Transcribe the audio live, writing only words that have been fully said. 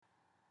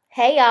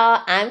Hey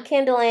y'all, I'm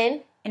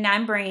Kendallin. And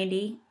I'm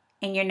Brandy,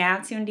 and you're now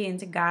tuned in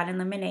to God and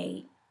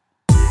Lemonade.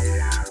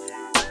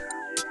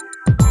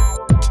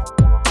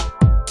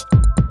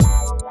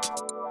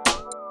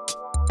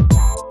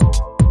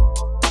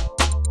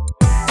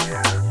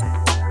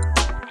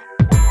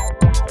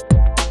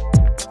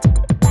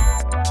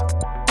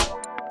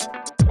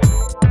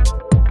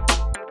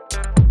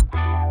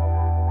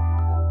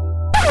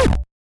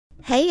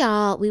 Hey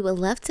y'all, we would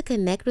love to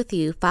connect with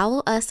you.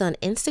 Follow us on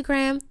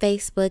Instagram,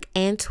 Facebook,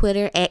 and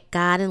Twitter at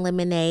God and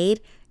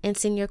Lemonade, and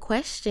send your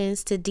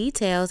questions to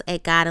details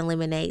at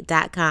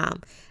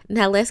godandlemonade.com.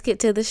 Now let's get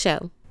to the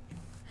show.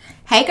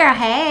 Hey girl,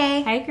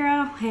 hey. Hey,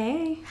 girl.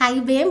 Hey. How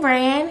you been,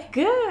 Bran?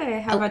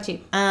 Good. How about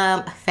you?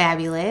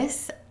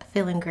 Fabulous.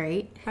 Feeling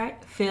great.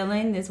 Right.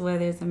 Feeling this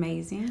weather is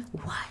amazing.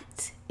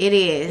 What? It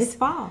is. It's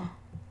fall.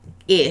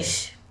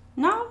 Ish.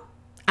 No?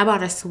 I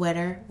bought a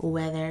sweater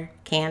weather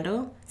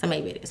candle, so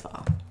maybe it is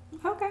fall.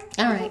 Okay.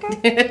 All right.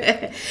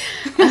 Okay.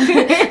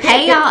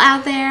 Hey, y'all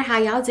out there. How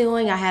y'all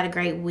doing? Y'all had a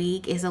great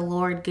week. Is the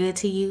Lord good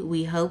to you?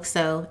 We hope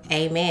so.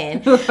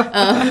 Amen. Look,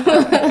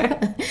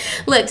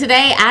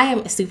 today I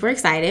am super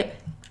excited.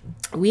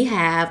 We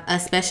have a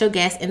special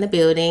guest in the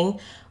building.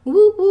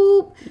 Whoop,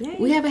 whoop. Yay.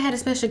 We haven't had a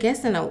special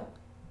guest in a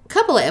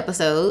couple of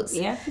episodes.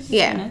 Yeah.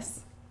 Yeah.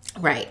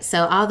 Right.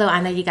 So although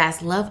I know you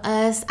guys love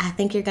us, I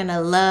think you're going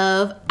to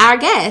love our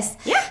guest.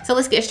 Yeah. So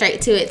let's get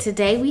straight to it.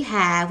 Today we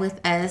have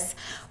with us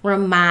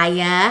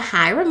Ramaya.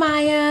 Hi,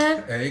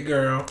 Ramaya. Hey,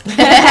 girl.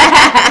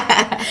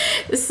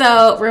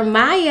 So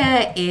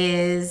Ramaya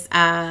is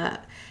a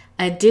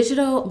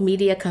digital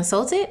media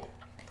consultant.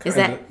 Is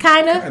that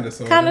kind of,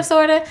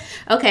 sort of?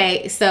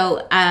 Okay.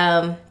 So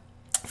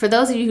for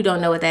those of you who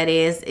don't know what that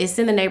is, it's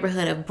in the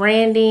neighborhood of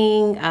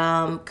branding,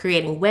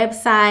 creating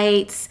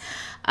websites,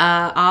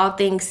 all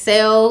things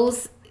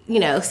sales,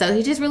 so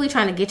he's just really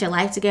trying to get your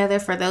life together.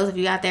 For those of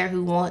you out there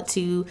who want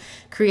to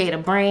create a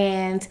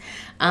brand,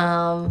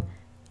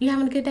 you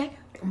having a good day?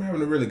 I'm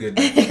having a really good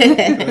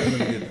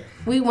day.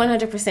 We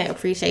 100%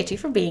 appreciate you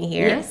for being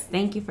here. Yes,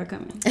 thank you for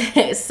coming.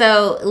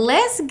 So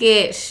let's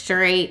get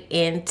straight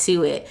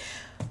into it.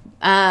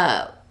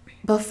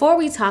 Before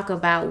we talk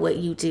about what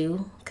you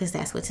do, because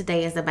that's what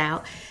today is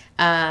about,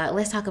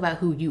 let's talk about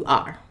who you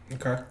are.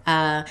 Okay.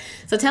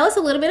 So tell us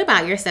a little bit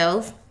about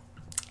yourself.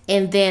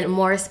 And then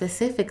more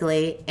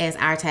specifically, as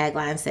our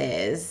tagline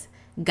says,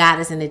 God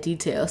is in the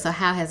details. So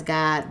how has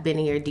God been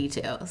in your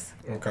details?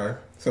 Okay.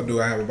 So do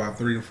I have about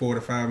 3 to 4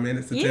 to 5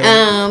 minutes to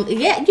tell you?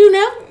 Yeah,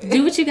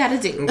 do what you got to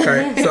do.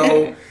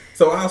 Okay.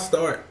 So I'll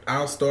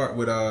start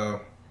with where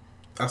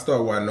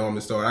I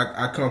normally start.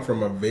 I come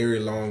from a very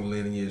long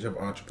lineage of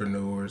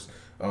entrepreneurs.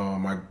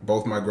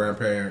 Both my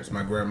grandparents,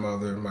 my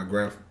grandmother,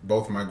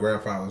 both of my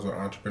grandfathers were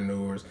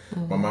entrepreneurs.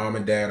 Mm-hmm. My mom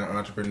and dad are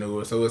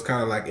entrepreneurs. So it's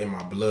kind of like in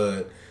my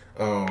blood.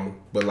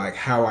 But like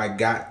how I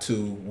got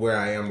to where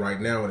I am right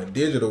now in the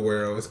digital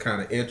world is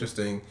kind of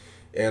interesting.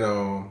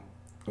 And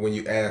when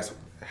you ask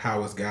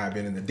how has God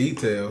been in the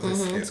details,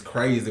 it's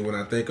crazy when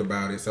I think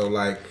about it. So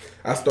like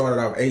I started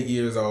off 8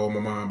 years old.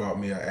 My mom bought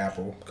me an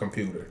Apple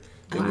computer.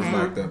 It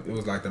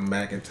was like the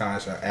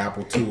Macintosh or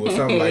Apple II or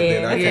something like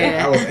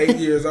that. I was 8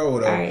 years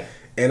old though. Right.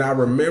 And I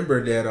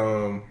remember that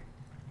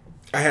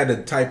I had to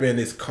type in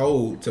this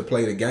code to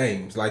play the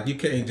games. Like you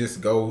can't just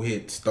go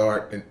hit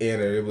start and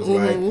enter. It was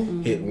like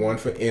hit 1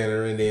 for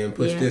enter and then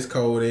push this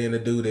code in to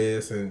do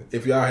this. And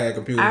if y'all had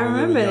computers, I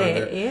remember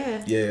younger,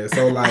 that. Yeah.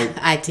 So like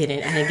I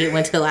didn't get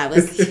one till I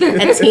was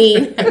a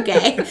teen.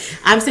 Okay,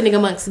 I'm sitting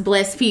amongst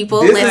blessed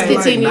people. This Let's is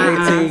continue. Like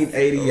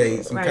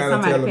 1988. So I'm right, kind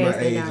of telling my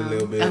age a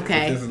little bit.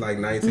 Okay. This is like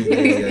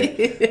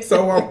 1988.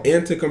 So I'm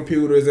into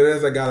computers, and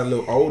as I got a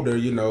little older,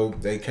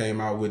 they came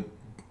out with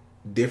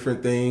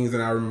different things,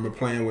 and I remember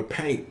playing with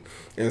paint,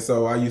 and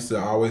so I used to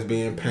always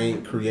be in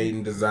paint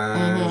creating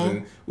designs,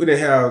 and we didn't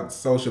have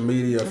social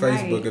media or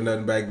Facebook or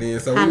nothing back then,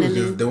 so we was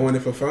just doing it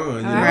for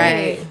fun,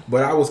 Right.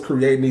 But I was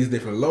creating these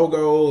different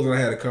logos, and I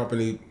had a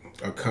company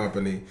called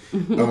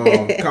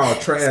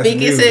Trash Speaking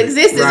Music. to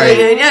existence when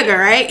you were younger,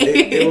 right?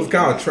 It was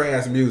called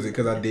Trash Music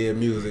because I did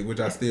music,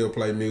 which I still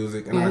play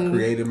music, and I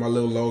created my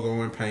little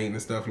logo in paint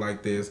and stuff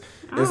like this.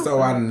 And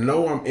so I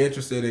know I'm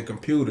interested in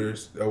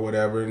computers or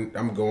whatever, and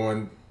I'm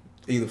going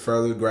either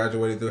further,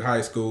 graduated through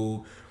high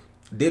school,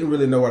 didn't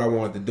really know what I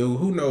wanted to do.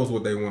 Who knows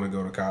what they want to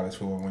go to college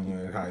for when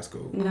you're in high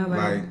school?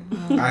 Nobody.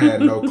 Like, I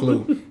had no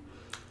clue.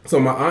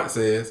 So my aunt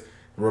says,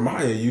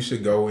 Ramaya, you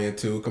should go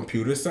into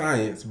computer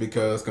science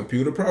because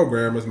computer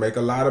programmers make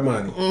a lot of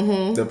money.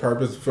 Mm-hmm. The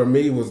purpose for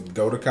me was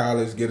go to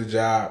college, get a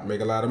job,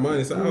 make a lot of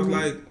money. So I was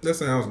like, that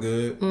sounds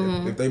good.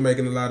 If they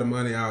making a lot of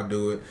money, I'll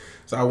do it.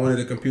 So I went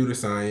into computer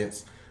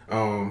science.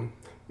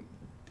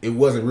 It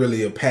wasn't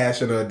really a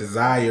passion or a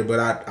desire, but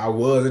I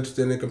was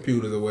interested in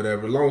computers or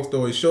whatever. Long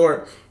story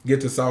short, get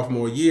to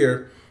sophomore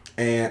year,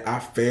 and I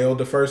failed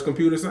the first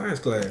computer science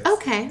class.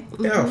 Okay.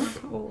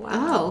 F.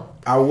 Wow.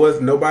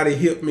 Nobody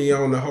hit me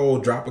on the whole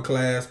drop a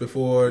class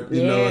before,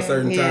 a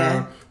certain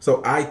time.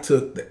 So I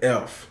took the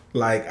F.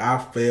 Like, I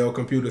failed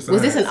computer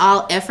science. Was this an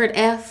all effort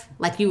F?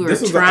 Like you were trying?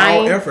 This was an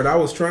all effort. I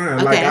was trying.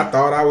 Okay. Like, I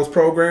thought I was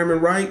programming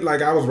right.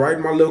 Like, I was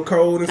writing my little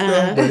code and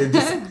stuff, but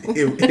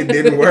it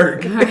didn't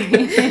work.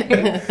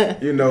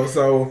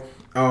 So,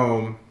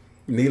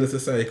 needless to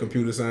say,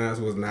 computer science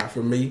was not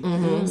for me.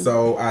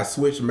 So I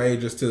switched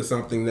majors to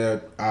something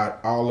that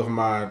all of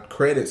my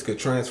credits could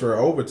transfer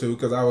over to,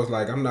 because I was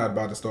like, I'm not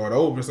about to start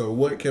over. So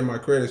what can my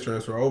credits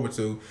transfer over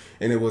to?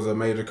 And it was a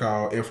major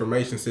called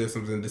Information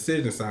Systems and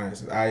Decision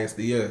Science,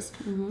 ISDS.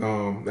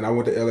 And I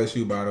went to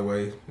LSU, by the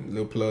way.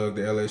 Little plug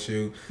to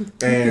LSU.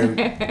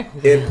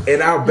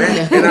 And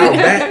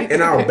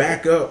I'll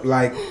back up,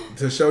 like,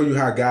 to show you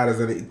how God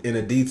is in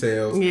the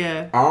details.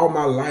 Yeah. All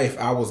my life,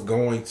 I was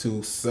going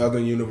to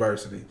Southern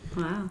University.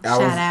 Wow.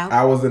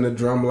 I was in the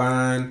drum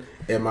line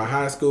at my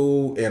high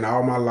school, and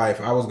all my life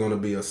I was going to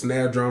be a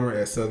snare drummer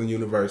at Southern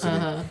University.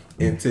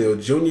 Until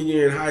junior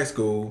year in high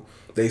school,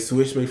 they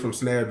switched me from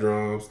snare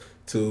drums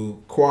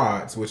to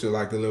quads, which are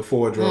like the little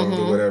 4 drums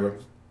or whatever.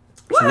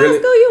 What high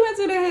school you went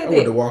to that had I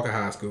went to Walker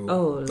High School.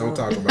 Oh, don't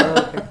talk about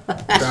it.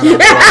 Wait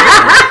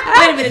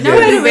a minute.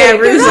 I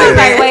was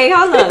like, wait,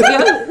 hold up. Yo,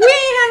 we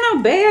ain't had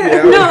no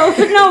band.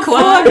 No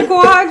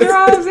quad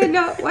drums and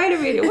no. Wait a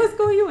minute. What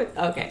school you went?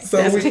 Okay.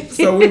 So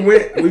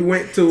we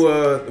went to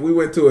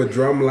a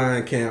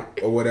drumline camp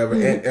or whatever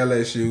at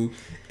LSU.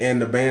 And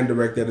the band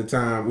director at the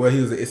time, well, he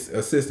was an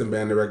assistant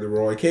band director,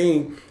 Roy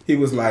King. He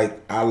was like,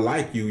 I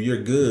like you.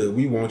 You're good.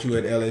 We want you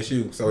at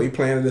LSU. So he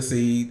planted a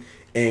seed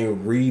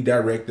and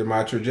redirected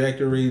my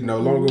trajectory. No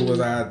longer was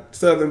I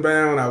Southern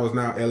bound. I was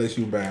now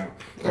LSU bound.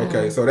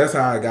 Okay, so that's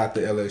how I got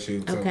to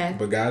LSU. So, okay.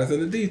 But God is in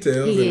the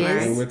details,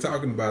 and we're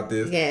talking about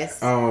this. Yes.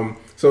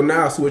 So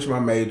now I switched my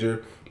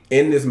major.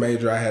 In this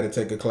major, I had to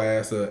take a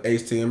class, a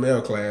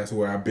HTML class,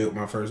 where I built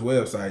my first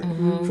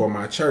website for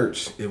my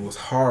church. It was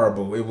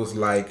horrible. It was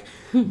like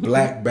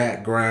black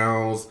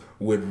backgrounds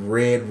with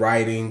red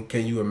writing.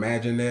 Can you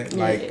imagine that?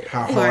 Like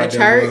how hard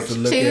that was to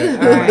look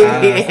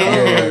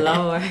at.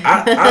 Lord.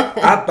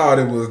 I thought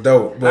it was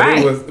dope,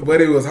 but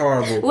it was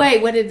horrible.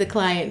 Wait, what did the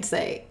client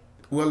say?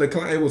 Well, it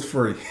was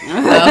free.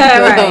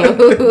 Right.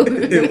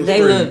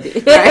 They loved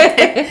it.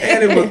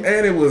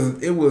 And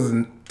it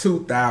was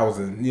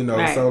 2000,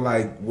 right. So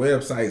like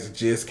websites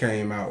just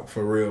came out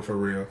for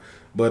real.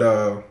 But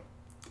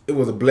it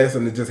was a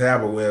blessing to just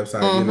have a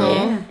website,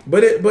 Yeah.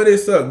 But it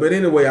sucked. But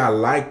anyway, I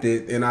liked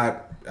it, and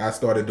I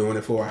started doing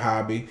it for a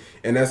hobby,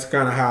 and that's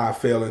kind of how I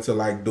fell into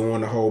like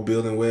doing the whole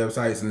building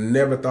websites.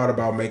 Never thought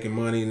about making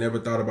money, never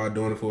thought about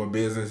doing it for a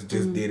business,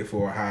 just did it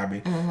for a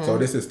hobby. So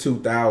this is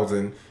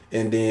 2000,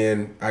 and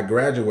then I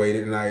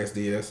graduated in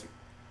ISDS.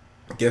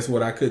 Guess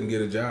what? I couldn't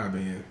get a job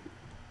in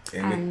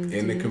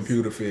the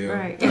computer field.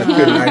 Right. I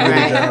could not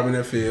get a job in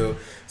that field.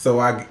 So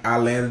I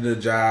landed a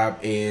job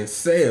in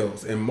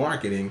sales and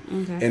marketing.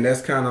 Okay. And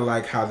that's kind of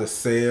like how I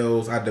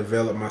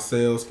developed my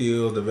sales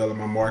skills, developed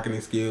my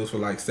marketing skills for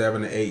like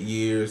 7 to 8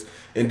 years.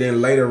 And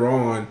then later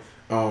on,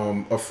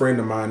 a friend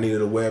of mine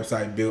needed a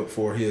website built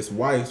for his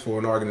wife for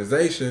an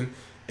organization.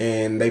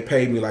 And they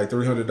paid me like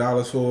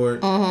 $300 for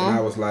it. And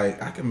I was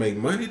like, I can make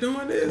money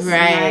doing this.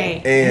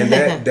 Right. And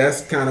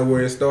that's kind of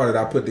where it started.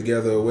 I put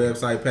together a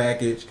website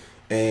package.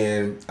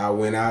 And I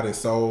went out and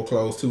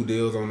closed 2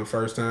 deals on the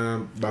first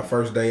time, my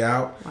first day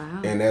out.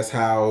 Wow. And that's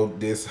how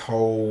this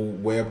whole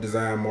web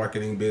design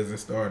marketing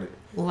business started.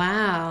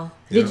 Wow.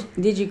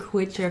 Did you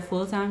quit your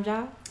full-time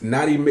job?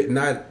 Not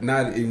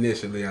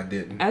initially, I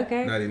didn't.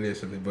 Okay. Not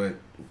initially, but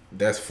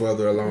that's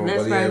further along.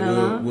 That's but yeah,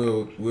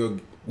 along.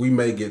 we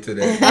may get to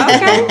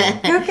that.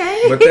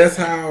 Okay. But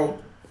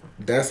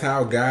that's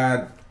how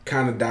God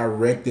kind of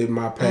directed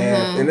my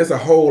path, and there's a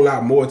whole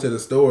lot more to the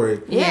story.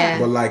 Yeah.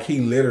 But like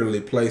he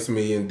literally placed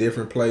me in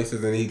different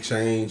places, and he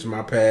changed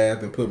my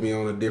path and put me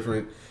on a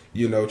different,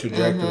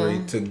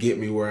 trajectory to get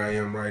me where I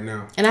am right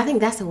now. And I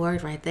think that's a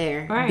word right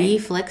there. Right. Be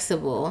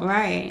flexible.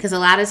 Right. Because a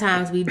lot of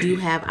times we do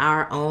have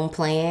our own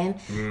plan,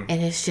 and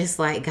it's just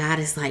like God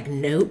is like,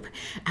 nope,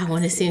 I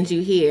want to send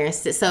you here.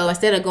 So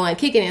instead of going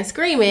kicking and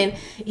screaming,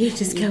 you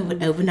just go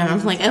with open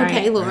arms, like,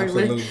 okay, Lord,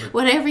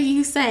 whatever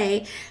you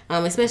say,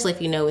 especially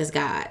if you know it's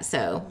God.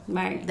 So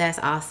that's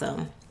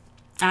awesome.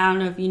 I don't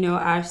know if you know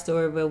our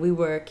story, but we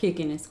were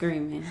kicking and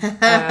screaming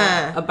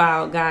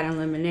about God and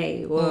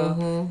Lemonade.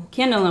 Well,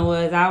 Kendall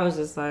was. I was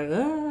just like,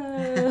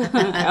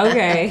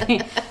 okay.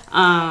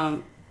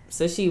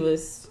 So she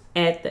was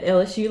at the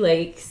LSU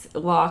Lakes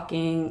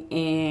walking,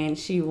 and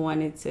she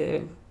wanted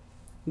to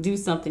do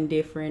something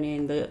different,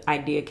 and the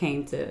idea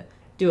came to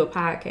do a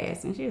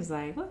podcast, and she was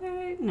like,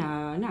 okay,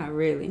 no, not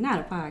really, not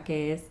a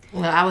podcast.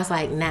 Well, I was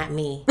like, not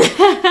me.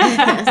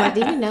 I was like, do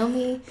you know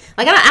me?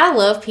 Like, I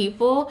love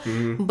people,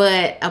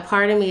 but a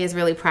part of me is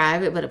really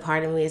private, but a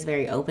part of me is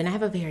very open. I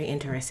have a very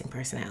interesting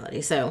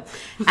personality. So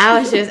I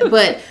was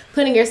but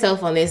putting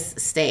yourself on this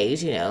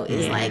stage,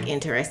 is like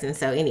interesting.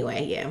 So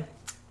anyway, yeah.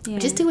 Yeah.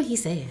 Just do what he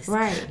says.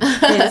 Right.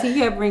 Yes, he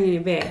kept bringing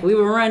it back. We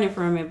were running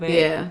from it, but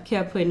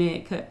kept putting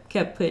it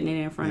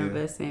in front of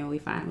us, and we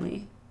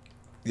finally.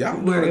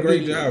 Y'all doing a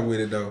great job with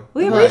it, though.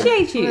 We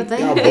appreciate you.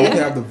 Y'all both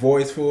have the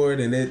voice for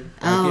it, and it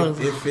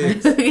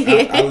fits.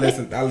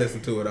 I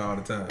listen to it all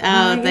the time.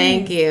 Oh,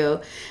 thank you.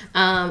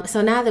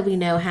 So now that we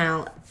know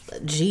how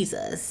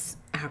Jesus,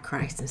 our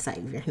Christ and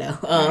Savior,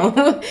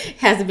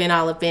 has been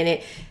all up in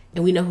it,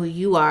 and we know who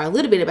you are, a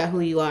little bit about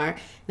who you are.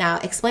 Now,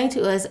 explain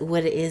to us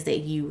what it is that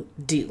you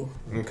do.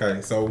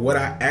 Okay, so what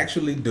I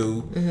actually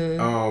do,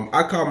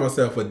 I call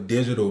myself a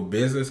digital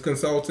business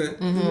consultant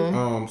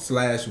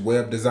 /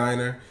 web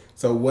designer.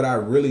 So what I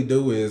really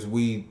do is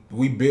we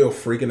build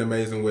freaking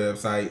amazing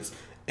websites,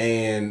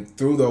 and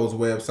through those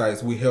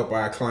websites, we help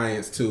our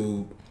clients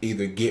to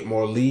either get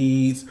more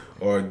leads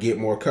or get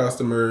more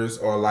customers,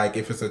 or like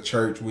if it's a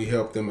church, we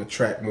help them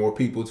attract more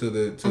people to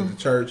the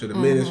church or the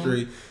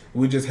ministry.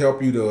 We just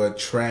help you to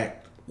attract,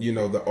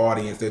 the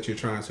audience that you're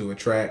trying to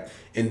attract,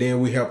 and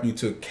then we help you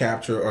to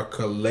capture or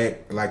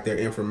collect like their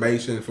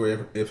information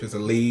for if it's a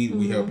lead.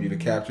 We help you to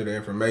capture the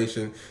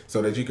information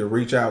so that you can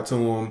reach out to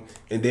them,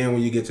 and then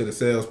when you get to the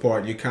sales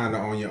part, you're kind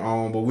of on your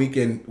own, but we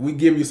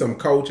give you some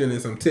coaching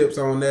and some tips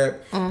on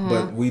that.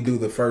 But we do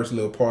the first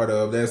little part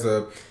of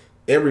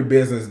every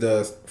business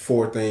does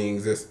 4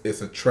 things.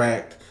 It's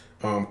attract,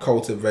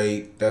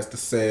 cultivate, that's the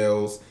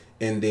sales,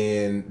 and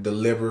then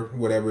deliver,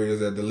 whatever it is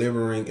they're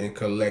delivering, and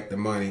collect the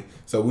money.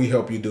 So we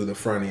help you do the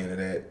front end of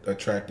that,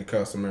 attract the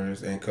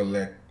customers and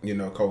collect,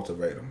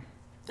 cultivate them.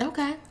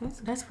 Okay,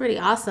 that's pretty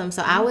awesome.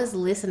 So I was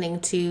listening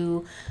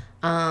to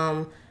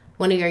one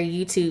of your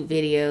YouTube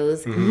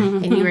videos,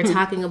 and you were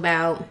talking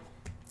about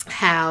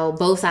how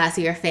both sides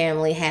of your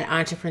family had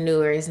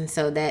entrepreneurs, and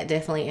so that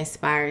definitely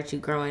inspired you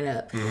growing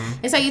up.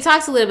 And so you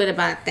talked a little bit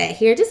about that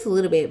here, just a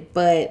little bit,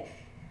 but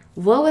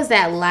what was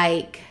that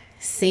like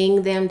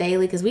seeing them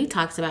daily? Because we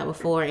talked about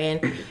before,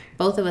 and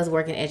both of us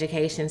work in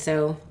education,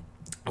 so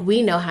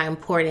we know how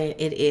important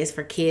it is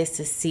for kids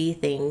to see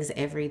things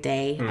every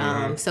day.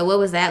 So what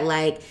was that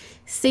like,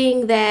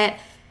 seeing that?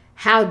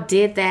 How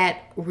did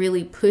that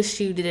really push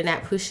you? Did it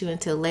not push you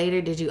until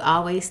later? Did you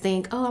always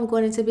think, oh, I'm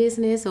going into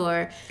business?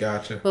 Or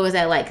Gotcha. What was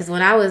that like? Because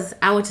when I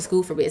went to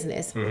school for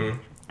business,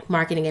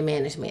 marketing and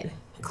management.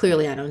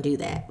 Clearly, I don't do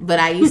that. But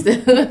I used to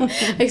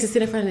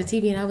sit in front of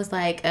the TV, and I was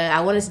like,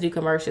 I wanted to do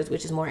commercials,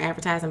 which is more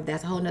advertising, but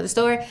that's a whole nother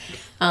story.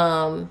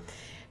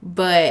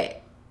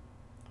 But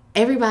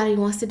everybody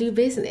wants to do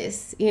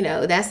business.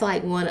 That's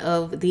like one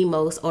of the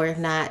most, or if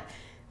not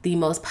the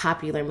most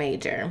popular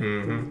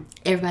major.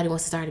 Everybody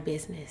wants to start a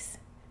business.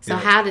 So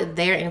how did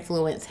their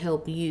influence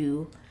help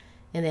you?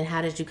 And then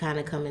how did you kind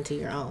of come into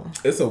your own?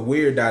 It's a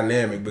weird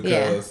dynamic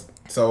because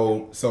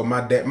so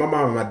my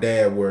mom and my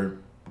dad were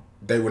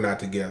not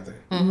together.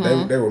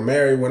 They were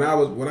married when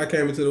I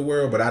came into the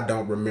world, but I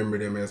don't remember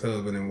them as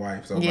husband and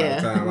wife. So by the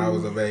time I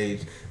was of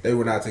age, they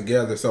were not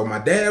together. So my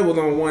dad was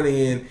on one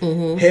end,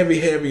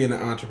 heavy in the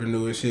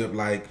entrepreneurship,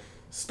 like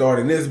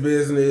starting this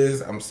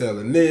business, I'm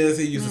selling this.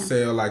 He used to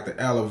sell like the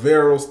aloe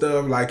vera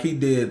stuff. Like he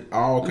did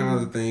all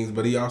kinds of things,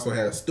 but he also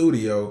had a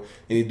studio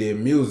and he did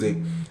music.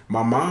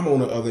 My mom on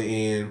the other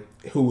end,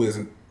 who is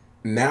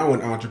now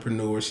an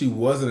entrepreneur, she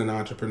wasn't an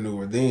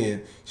entrepreneur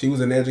then. She was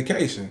in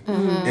education.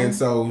 And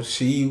so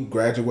she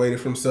graduated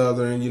from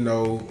Southern,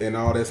 and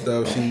all that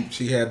stuff.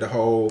 She had the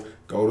whole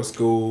go to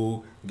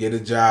school, get a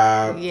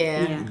job,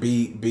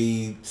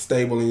 be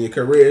stable in your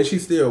career. And she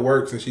still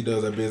works and she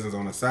does her business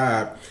on the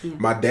side.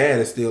 My dad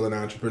is still an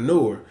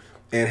entrepreneur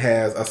and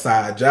has a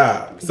side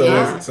job.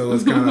 So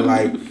it's kind of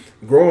like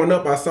growing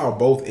up, I saw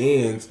both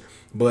ends.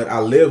 But I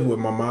lived with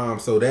my mom,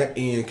 so that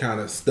end kind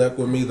of stuck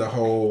with me.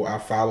 I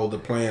followed the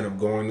plan of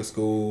going to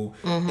school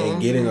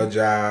and getting a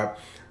job.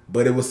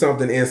 But it was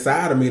something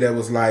inside of me that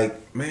was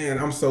like, man,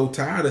 I'm so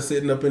tired of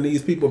sitting up in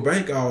these people's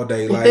bank all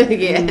day. Like,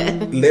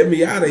 let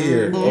me out of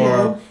here.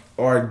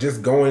 Or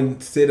just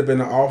sit up in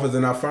the office.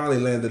 And I finally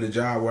landed a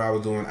job where I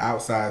was doing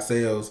outside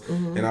sales.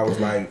 And I was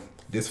like,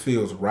 this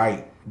feels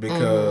right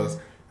because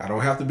I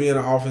don't have to be in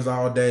the office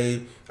all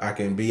day. I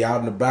can be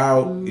out and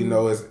about.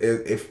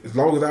 As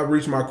long as I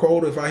reach my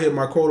quota, if I hit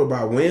my quota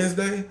by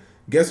Wednesday,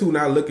 guess who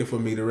not looking for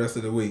me the rest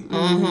of the week?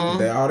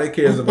 All they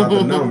care is about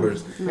the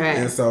numbers. Right.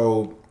 And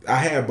so I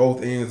had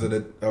both ends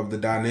of the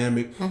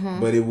dynamic,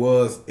 but it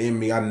was in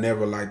me. I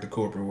never liked the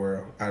corporate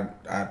world.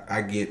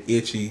 I get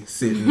itchy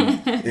sitting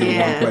in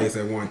one place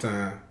at one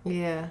time.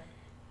 Yeah.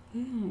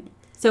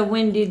 So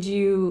when did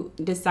you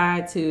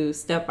decide to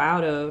step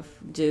out of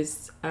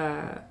just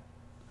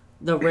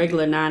the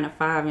regular 9 to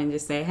 5 and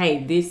just say,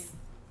 hey, this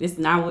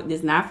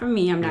not for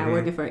me. I'm not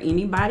working for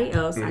anybody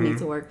else. I need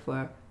to work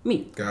for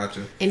me.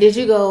 Gotcha. And did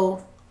you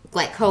go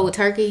like cold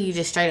turkey? You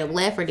just straight up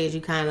left, or did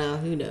you kind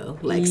of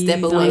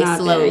step away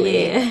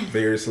slowly?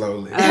 Very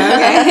slowly.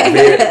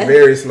 very,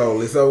 very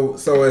slowly. So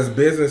as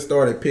business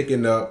started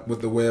picking up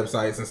with the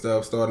websites and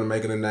stuff, started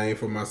making a name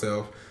for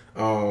myself,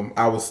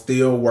 I was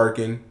still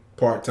working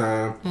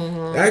part-time.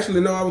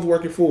 Actually, no, I was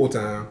working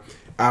full-time.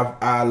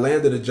 I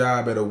landed a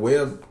job at a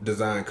web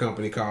design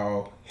company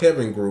called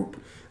Heaven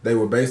Group. They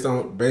were based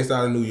out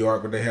of New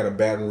York, but they had a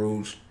Baton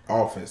Rouge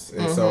office,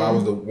 and so I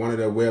was one of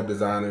their web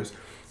designers.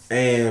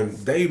 And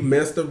they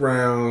messed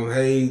around.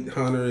 Hey,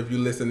 Hunter, if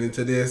you're listening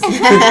to this,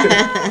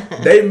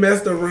 they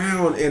messed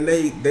around, and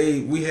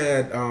we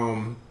had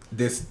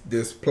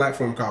this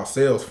platform called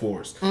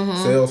Salesforce.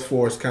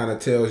 Salesforce kind of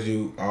tells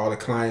you all the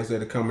clients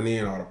that are coming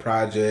in, all the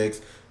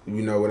projects,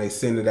 when they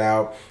send it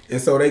out.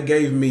 And so they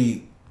gave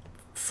me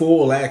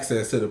full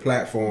access to the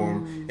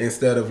platform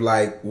instead of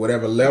like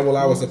whatever level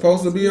I was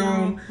supposed to be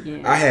on.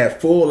 I had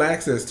full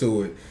access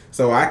to it,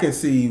 so I can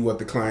see what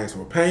the clients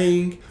were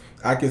paying.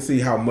 I can see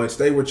how much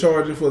they were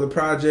charging for the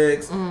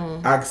projects.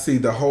 I can see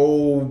the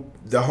whole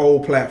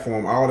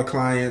platform, all the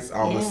clients,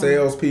 all the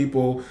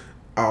salespeople,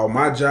 all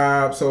my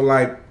jobs. So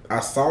like I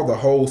saw the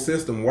whole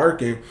system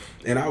working,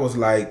 and I was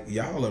like,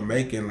 y'all are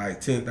making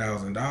like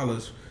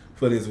 $10,000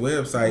 for this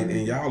website,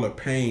 and y'all are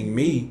paying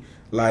me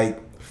like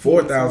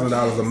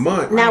 $4,000 a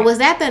month. Now, was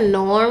that the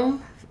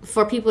norm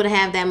for people to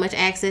have that much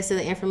access to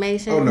the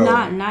information? Oh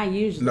no, not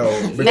usually. No,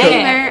 favor.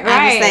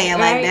 I'm just saying,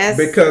 like that's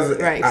because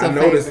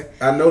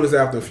I noticed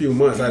after a few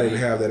months I didn't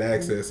have that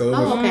access. So it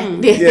was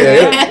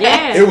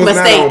it was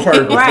mistake. not on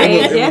purpose. Right,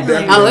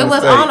 it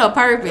was on a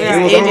purpose.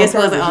 It just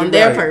wasn't on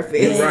their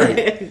purpose.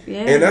 Right.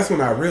 And that's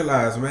when I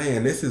realized,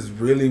 man, this is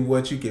really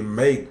what you can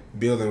make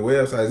building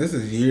websites. This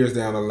is years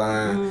down the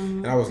line,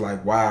 and I was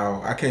like,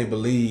 wow, I can't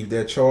believe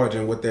they're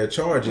charging what they're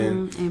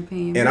charging,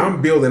 and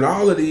I'm building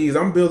all of these.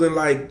 I'm building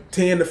like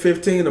 10 to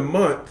 15 a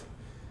month.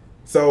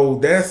 So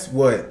that's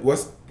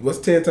what's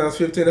 10 times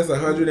 15? That's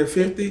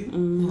 150.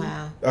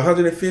 Wow,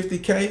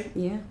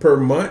 150K per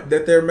month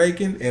that they're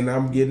making, and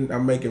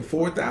I'm making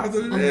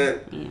 4,000 of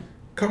that. Yeah.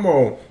 Come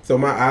on. So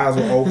my eyes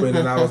were open,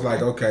 and I was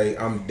like, okay,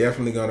 I'm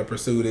definitely going to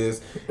pursue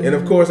this. And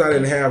of course, I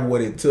didn't have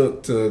what it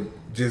took to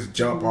just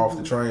jump off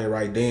the train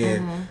right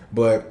then.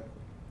 But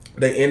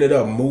they ended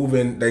up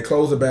moving. They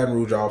closed the Baton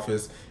Rouge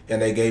office,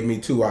 and they gave me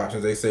two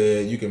options. They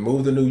said, you can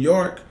move to New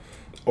York,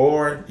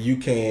 or you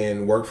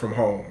can work from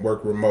home,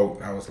 work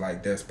remote. I was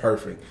like, that's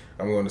perfect.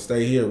 I'm going to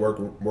stay here, work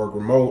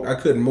remote. I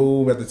couldn't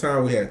move at the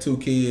time. We had 2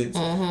 kids.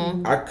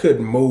 I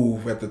couldn't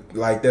move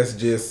that's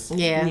just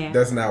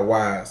that's not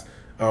wise.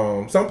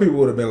 Some people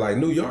would have been like,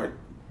 New York,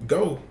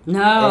 go.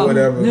 No. Or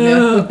whatever.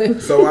 No.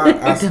 So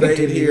I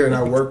stayed here and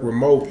I worked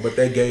remote, but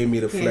they gave me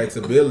the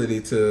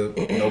flexibility to,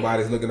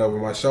 nobody's looking over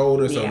my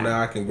shoulder, so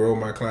now I can grow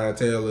my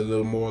clientele a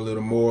little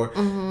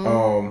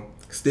more.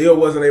 Still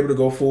wasn't able to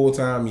go full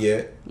time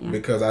yet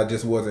because I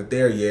just wasn't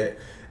there yet.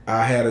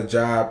 I had a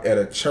job at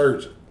a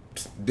church.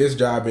 This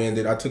job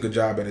ended. I took a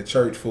job at a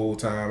church full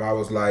time. I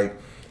was like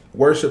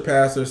worship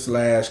pastor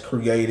 /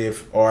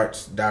 creative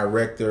arts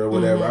director or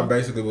whatever. I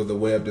basically was the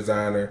web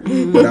designer,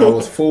 but I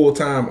was full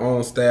time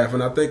on staff.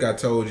 And I think I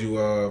told you,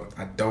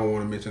 I don't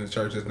want to mention the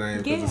church's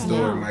name because the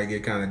story might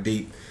get kind of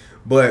deep,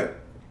 but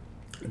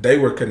they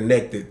were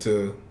connected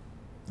to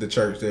the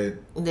church that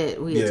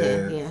we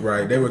attend.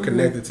 Right. They were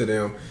connected to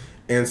them,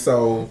 and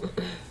so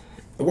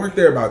I worked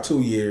there about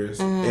 2 years.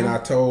 And I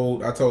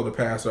told the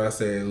pastor, I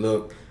said,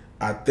 look,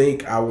 I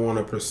think I want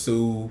to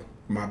pursue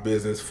my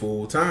business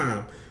full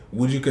time.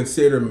 Would you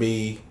consider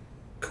me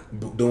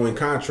doing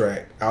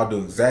contract? I'll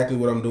do exactly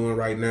what I'm doing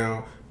right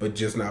now, but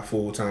just not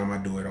full time. I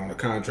do it on a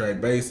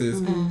contract basis,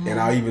 and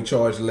I'll even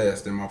charge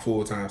less than my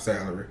full time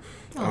salary.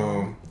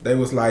 They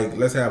was like,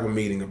 let's have a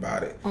meeting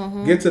about it.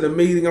 Get to the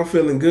meeting, I'm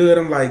feeling good.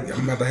 I'm like,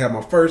 I'm about to have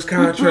my first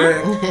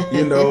contract.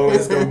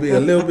 It's gonna be a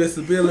little bit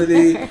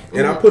stability,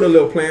 and I put a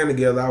little plan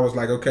together. I was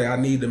like, okay, I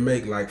need to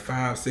make like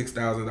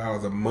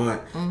 $5,000-$6,000 a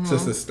month to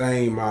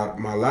sustain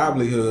my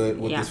livelihood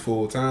with this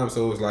full time.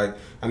 So it was like,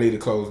 I need to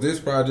close this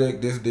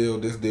project, this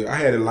deal. I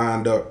had it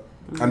lined up.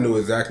 I knew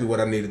exactly what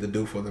I needed to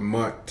do for the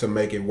month to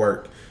make it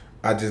work.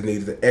 I just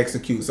needed to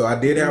execute. So I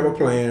did have a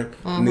plan.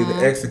 I needed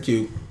to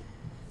execute.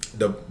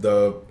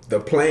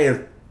 The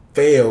plan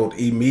failed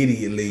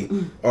immediately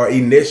or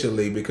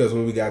initially because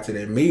when we got to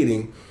that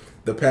meeting,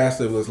 the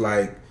pastor was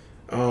like,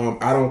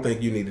 I don't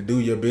think you need to do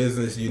your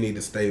business. You need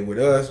to stay with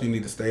us. You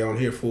need to stay on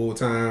here full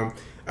time.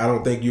 I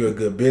don't think you're a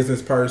good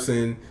business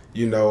person. I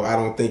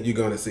don't think you're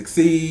going to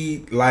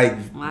succeed. Like,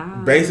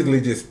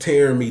 basically just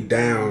tearing me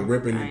down,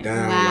 ripping me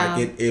down. Wow.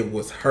 Like, it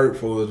was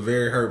hurtful. It was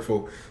very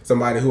hurtful.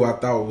 Somebody who I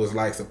thought was,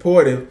 like,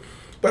 supportive.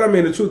 But, I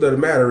mean, the truth of the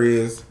matter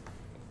is,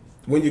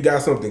 when you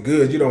got something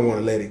good, you don't want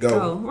to let it go.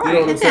 Oh, right. You know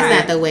what I'm saying?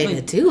 That's not the way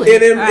to do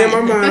it. And in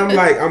my mind, I'm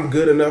like, I'm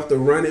good enough to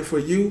run it for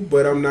you,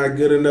 but I'm not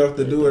good enough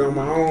to do it on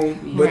my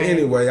own. But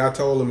anyway, I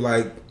told him,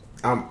 like,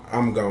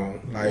 I'm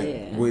gone.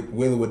 Like, with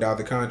or without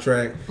the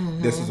contract,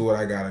 this is what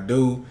I got to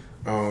do.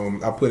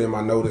 I put in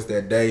my notice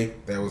that day.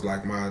 That was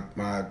like my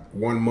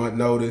 1 month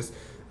notice.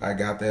 I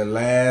got that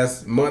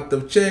last month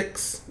of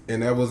checks,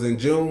 and that was in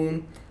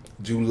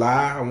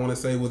July, I want to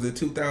say, was it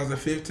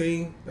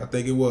 2015? I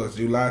think it was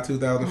July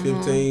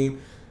 2015.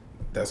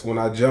 That's when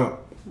I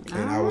jumped,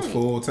 and I was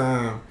full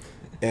time.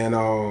 And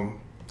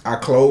I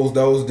closed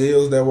those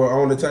deals that were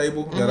on the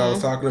table that I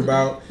was talking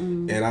about,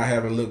 and I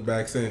haven't looked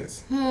back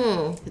since.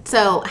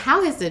 So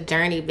how has the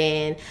journey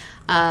been?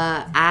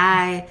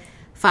 I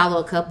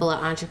follow a couple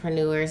of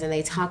entrepreneurs, and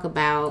they talk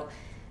about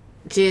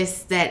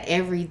just that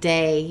every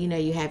day,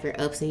 you have your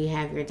ups and you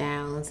have your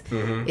downs.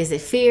 Mm-hmm. Is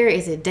it fear?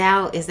 Is it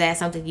doubt? Is that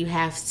something you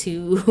have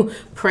to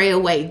pray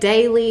away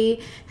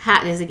daily?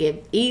 How does it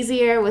get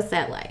easier? What's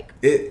that like?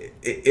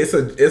 It's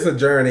a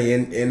journey,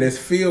 and it's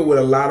filled with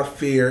a lot of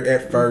fear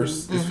at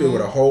first. Mm-hmm. It's filled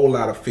with a whole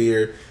lot of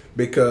fear,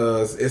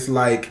 because it's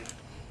like,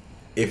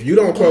 if you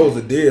don't close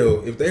the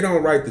deal, if they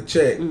don't write the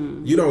check,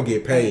 you don't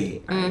get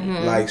paid.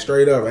 Mm-hmm. Like,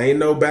 straight up, ain't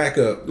no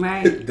backup.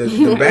 Right.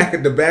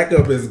 the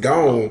backup is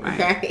gone.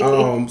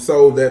 Right.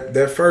 So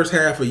that first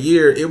half a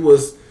year, it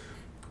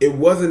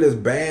wasn't as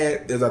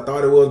bad as I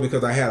thought it was,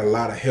 because I had a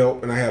lot of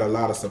help and I had a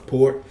lot of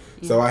support.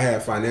 Yeah. So I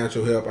had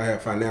financial help, I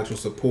had financial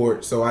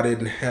support. So I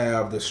didn't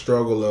have the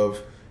struggle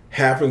of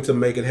having to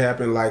make it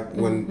happen. Like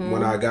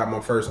when I got my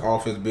first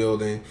office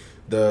building,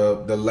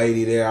 the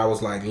lady there, I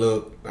was like,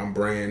 look, I'm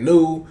brand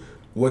new.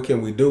 What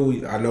can we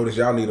do? I noticed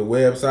y'all need a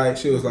website.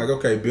 She was like,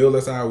 okay, build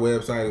us our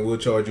website and we'll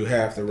charge you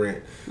half the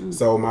rent. Mm-hmm.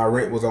 So my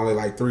rent was only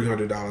like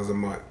 $300 a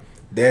month.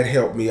 That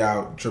helped me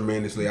out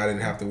tremendously. I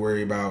didn't have to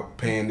worry about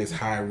paying this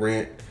high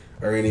rent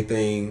or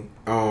anything.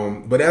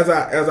 But as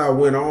I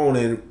went on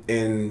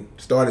and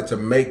started to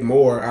make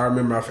more, I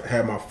remember I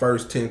had my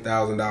first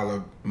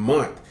 $10,000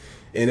 month,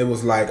 and it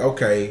was like,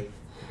 okay,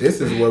 this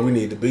is where we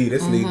need to be.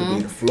 This needs to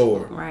be the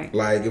floor. Right.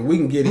 Like, if we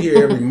can get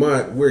here every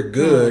month, we're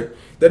good.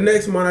 The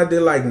next month I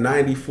did like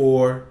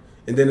 94,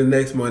 and then the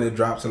next month it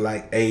dropped to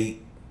like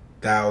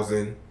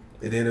 8,000,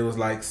 and then it was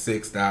like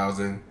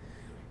 6,000.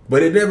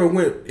 But it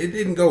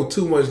didn't go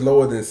too much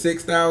lower than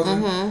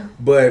 6,000.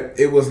 But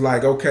it was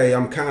like, okay,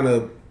 I'm kind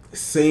of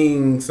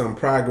seeing some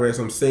progress.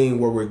 I'm seeing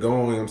where we're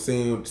going. I'm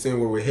seeing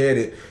where we're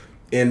headed.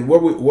 And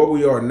what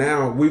we are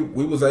now, we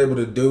was able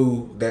to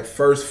do that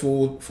first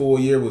full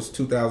year was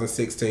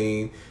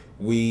 2016.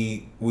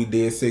 We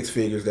did six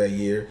figures that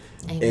year.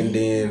 Amen. And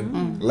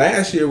then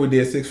last year we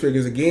did six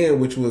figures again,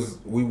 which was,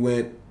 we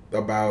went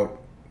about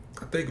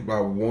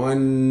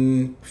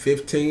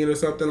 115 or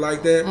something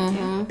like that.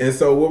 Mm-hmm. And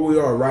so where we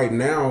are right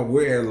now,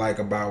 we're at like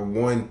about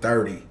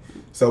 130.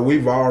 So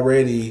we've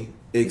already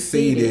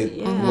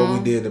exceeded what we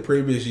did the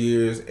previous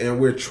years, and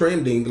we're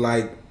trending.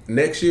 Like,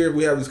 next year, if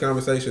we have this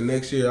conversation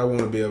next year, I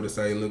want to be able to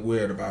say, look,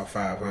 we're at about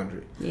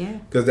 500. Yeah.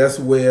 Because that's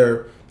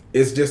where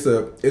it's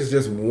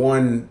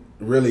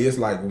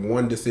like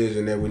one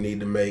decision that we need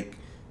to make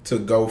to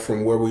go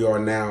from where we are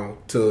now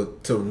to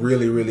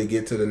really, really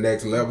get to the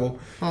next level.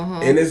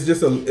 And it's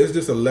just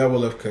a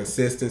level of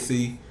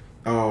consistency.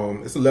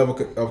 It's a level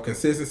of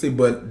consistency,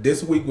 but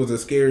this week was a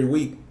scary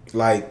week.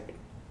 Like,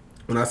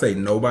 when I say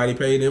nobody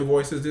paid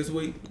invoices this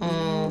week,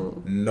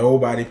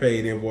 nobody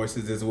paid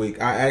invoices this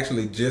week. I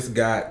actually just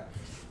got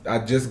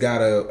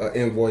a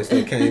invoice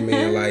that came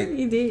in like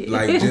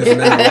just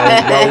now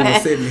while we were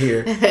sitting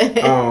here,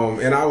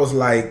 and I was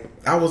like,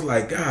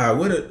 God,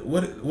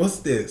 what's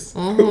this?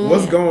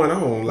 What's going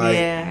on?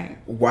 Like,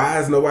 why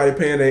is nobody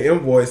paying their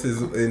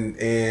invoices?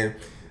 And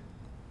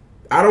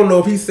I don't know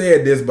if he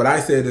said this, but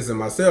I said this in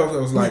myself. I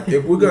was like,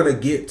 if we're gonna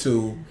get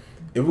to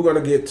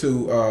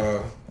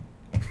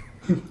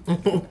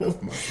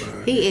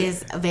he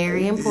is a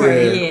very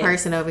important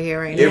person over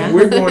here right now. If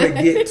we're going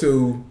to get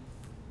to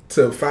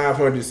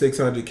 500,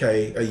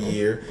 600K a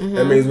year,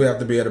 that means we have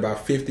to be at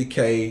about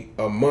 50K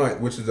a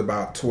month, which is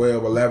about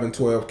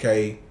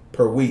 12K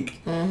per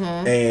week.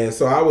 And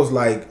so I was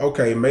like,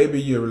 okay, maybe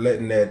you're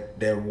letting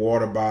that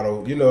water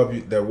bottle,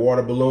 that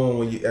water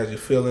balloon, as you're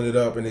filling it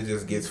up and it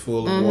just gets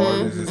full of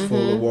water, it's just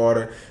full of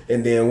water,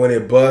 and then when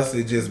it busts,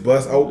 it just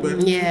busts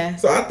open. Yeah.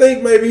 So I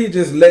think maybe he's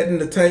just letting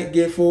the tank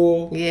get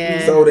full,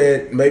 so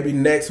that maybe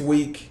next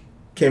week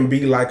can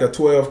be like a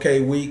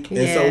 12K week,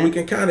 and so we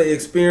can kind of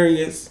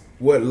experience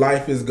what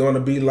life is going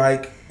to be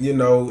like, in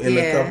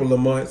a couple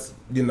of months,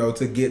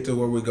 to get to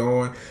where we're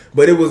going.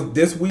 But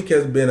this week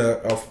has been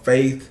a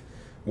faith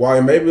walk,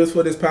 and maybe it's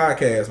for this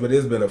podcast, but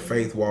it's been a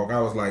faith walk.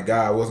 I was like,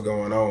 God, what's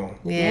going on?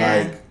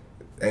 Yeah. Like,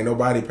 ain't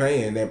nobody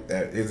paying.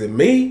 Is it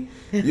me?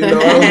 I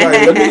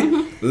was like,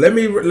 let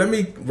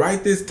me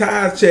write this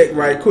tithe check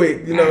right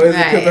quick. Is it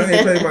because I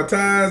ain't paid my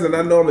tithes, and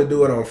I normally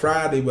do it on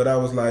Friday, but I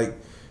was like,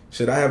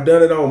 should I have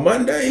done it on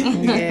Monday?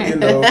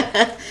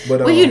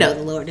 But well,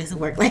 the Lord doesn't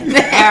work like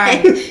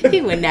that.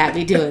 He would not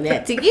be doing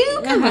that to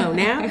you. Come on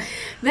now.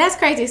 That's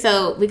crazy.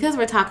 So, because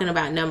we're talking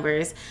about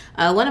numbers,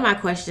 one of my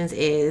questions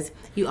is,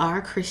 you are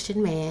a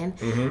Christian man.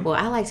 Well,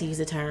 I like to use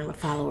the term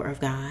follower of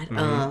God.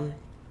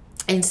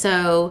 And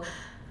so,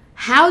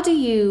 how do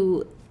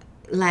you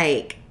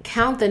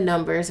count the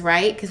numbers,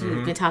 right? Because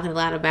we've been talking a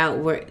lot about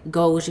what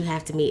goals you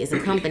have to meet as a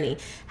company.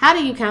 How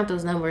do you count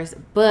those numbers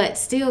but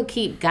still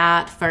keep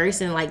God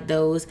first and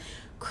those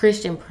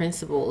Christian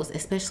principles,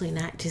 especially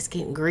not just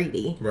getting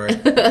greedy?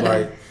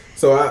 Right.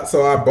 So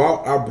I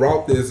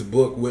brought this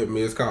book with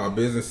me. It's called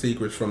Business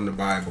Secrets from the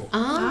Bible.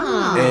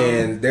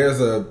 And there's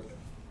the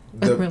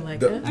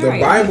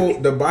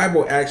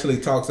Bible actually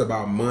talks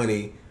about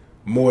money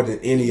more than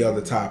any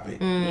other topic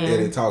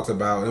that it talks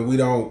about, and we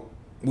don't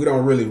we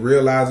don't really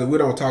realize it. We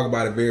don't talk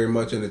about it very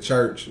much in the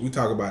church. We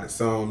talk about it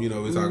some, we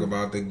talk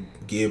about the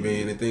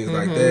giving and things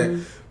like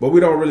that. But we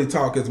don't really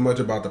talk as much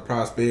about the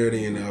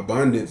prosperity and the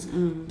abundance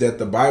that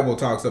the Bible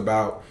talks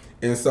about.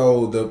 And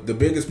so the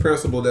biggest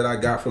principle that I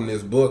got from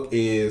this book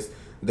is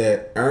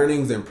that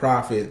earnings and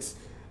profits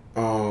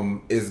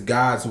is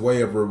God's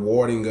way of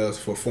rewarding us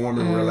for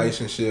forming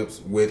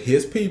relationships with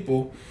his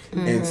people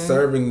and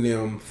serving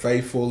them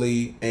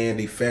faithfully and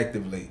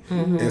effectively.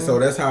 And so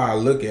that's how I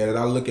look at it.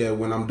 I look at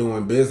when I'm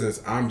doing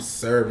business, I'm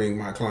serving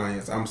my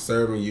clients. I'm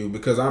serving you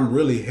because I'm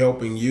really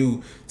helping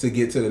you to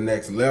get to the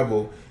next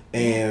level.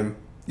 And,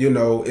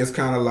 it's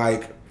kind of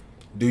like,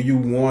 do you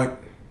want,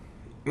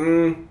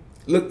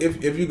 look,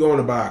 if you're going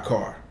to buy a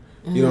car,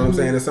 you know what I'm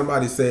saying? If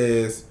somebody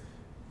says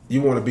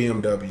you want a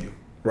BMW,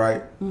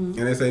 right? And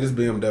they say this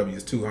BMW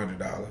is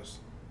 $200.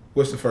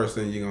 What's the first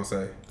thing you're going to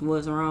say?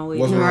 What's wrong with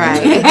What's it? wrong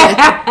Right. with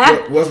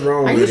it? What's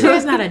wrong Are with you it? sure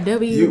it's not a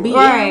WB?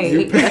 Right.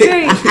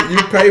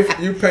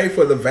 You pay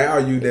for the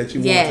value that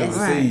you want to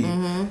receive.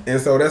 Right. And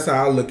so that's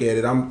how I look at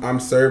it. I'm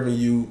serving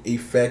you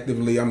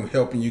effectively. I'm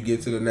helping you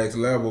get to the next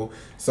level.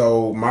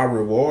 So my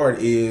reward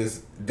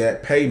is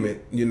that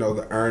payment,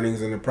 the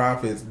earnings and the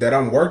profits that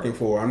I'm working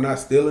for. I'm not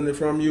stealing it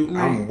from you.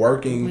 Right. I'm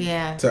working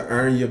to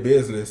earn your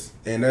business.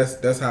 And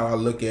that's how I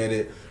look at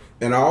it.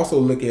 And I also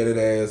look at it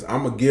as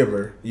I'm a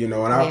giver, and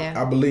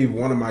I believe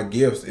one of my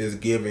gifts is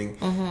giving.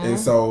 And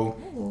so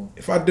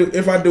if I do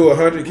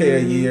 $100K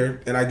a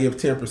year and I give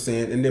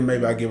 10%, and then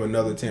maybe I give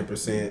another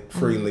 10%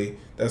 freely,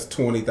 that's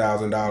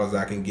 $20,000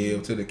 I can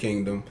give to the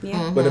kingdom.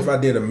 But if I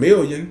did $1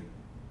 million,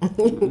 I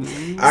can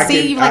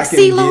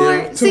give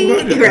Lord,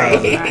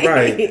 $200,000.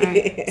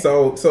 Right.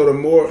 So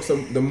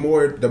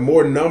the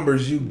more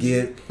numbers you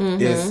get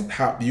is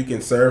how you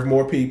can serve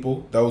more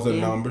people. Those are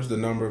numbers. The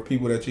number of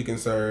people that you can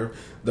serve.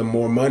 The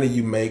more money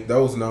you make,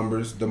 those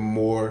numbers, the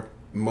more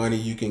money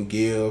you can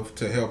give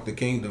to help the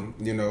kingdom.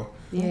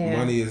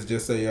 Money is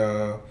just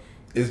a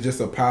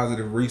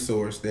positive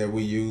resource that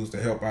we use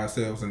to help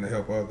ourselves and to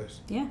help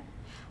others. Yeah.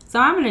 So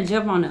I'm gonna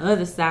jump on the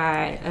other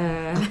side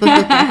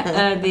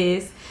of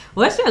this.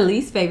 What's your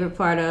least favorite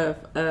part of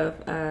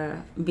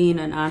being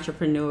an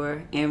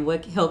entrepreneur, and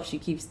what helps you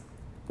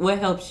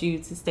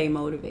to stay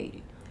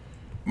motivated?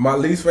 My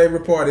least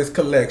favorite part is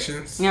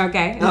collections.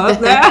 Okay.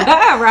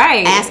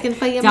 Right. Asking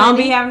for your Don't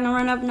money. be having to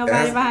run up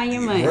nobody behind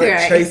your money.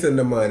 Right. Chasing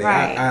the money.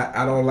 Right.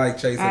 I don't like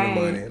chasing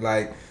the money.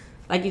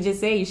 Like you just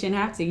said, you shouldn't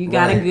have to. You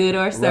got a good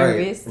or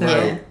service.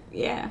 So,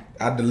 yeah.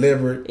 I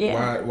delivered.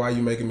 Yeah. Why are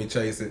you making me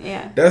chase it?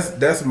 Yeah.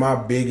 That's my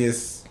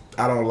biggest.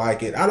 I don't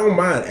like it. I don't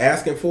mind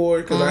asking for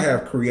it because I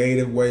have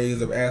creative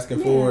ways of asking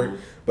for it.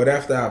 But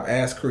after I've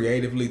asked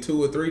creatively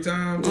 2 or 3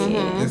 times,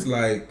 it's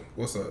like,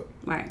 what's up?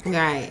 Right.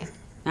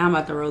 Now I'm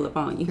about to roll up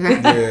on you.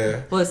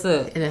 Yeah. What's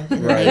up? In the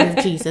name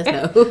of Jesus,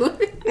 no.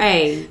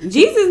 Hey,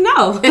 Jesus,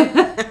 no.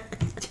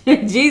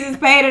 Jesus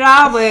paid it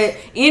all, but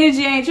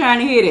energy ain't trying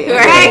to hit it.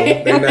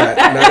 Okay? No, they're not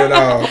at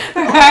all.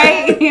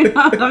 Right?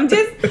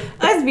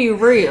 Let's be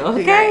real,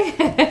 okay?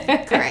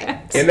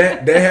 Correct. And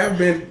there have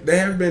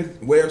been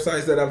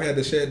websites that I've had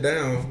to shut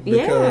down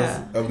because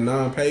of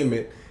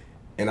non-payment.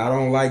 And I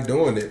don't like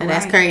doing it. And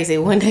that's crazy.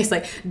 One day it's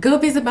like, go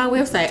visit my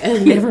website.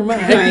 And never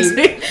mind.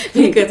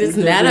 Because it's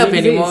not up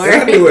anymore.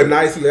 I do it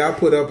nicely. I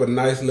put up a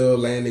nice little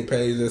landing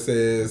page that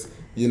says,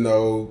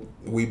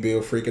 we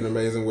build freaking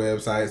amazing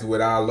websites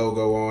with our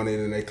logo on it,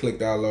 and they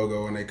click our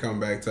logo and they come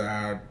back to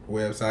our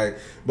website.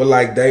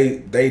 But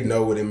they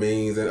know what it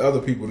means, and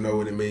other people know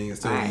what it means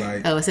too.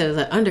 Right. It says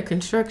under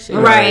construction.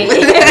 Right.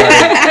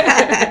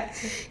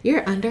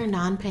 You're under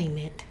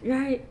non-payment.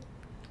 Right.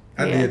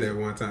 I did that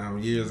one time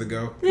years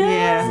ago.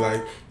 Yeah. It's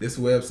like, this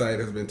website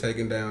has been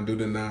taken down due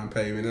to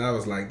non-payment, and I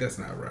was like, that's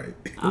not right.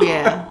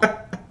 Yeah.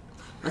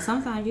 But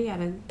sometimes you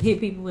gotta hit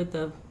people with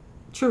the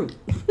truth.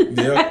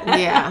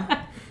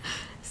 Yeah.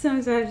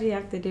 Sometimes you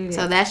have to do that.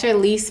 So that's your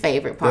least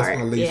favorite part. That's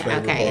my least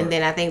favorite part. Okay, and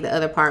then I think the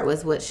other part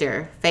was what's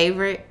your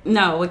favorite?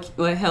 No,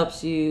 what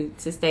helps you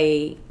to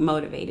stay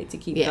motivated to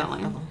keep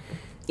going,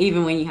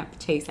 even when you have to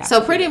chase after.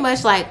 So pretty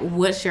much like,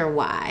 what's your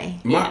why?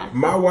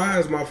 My why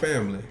is my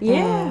family.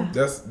 Yeah,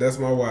 that's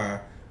my why.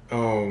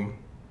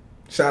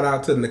 Shout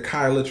out to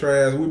Nikayla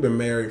Trask. We've been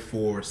married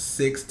for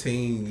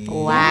 16 years.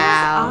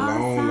 Wow,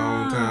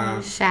 long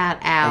time. Shout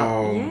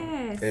out.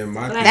 Yes. And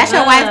that's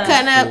your wife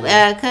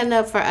cutting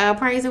up for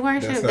praise and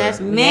worship. That's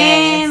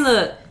man.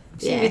 Look,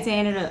 she been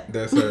tearing it up.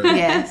 That's her.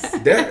 Yes.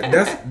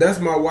 That's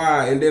my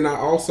why. And then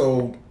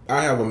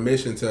I have a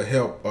mission to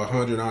help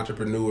 100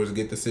 entrepreneurs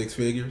get to 6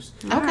 figures.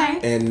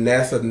 Okay. And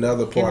that's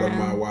another part of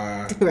my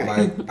why. Right.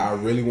 Like, I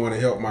really want to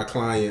help my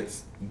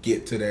clients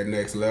get to that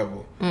next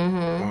level.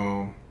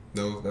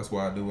 That's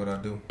why I do what I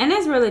do. And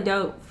that's really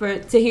dope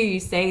to hear you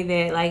say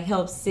that, like,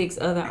 help 6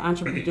 other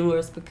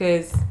entrepreneurs,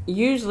 because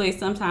usually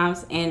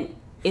sometimes, and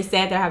it's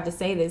sad that I have to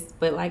say this,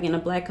 but like in a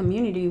black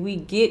community, we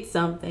get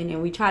something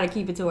and we try to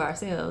keep it to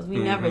ourselves. We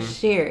never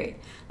share it.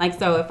 Like,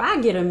 so if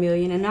I get $1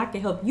 million and I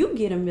can help you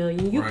get $1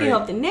 million, you can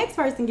help the next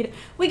person get it.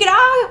 We could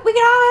all have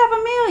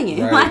 $1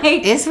 million. Right.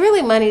 Like, it's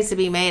really money to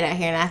be made out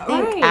here, and I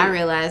think I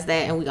realized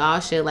that, and we all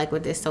should, like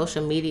with this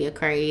social media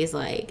craze,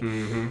 like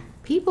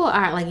people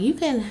are like, you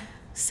can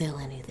sell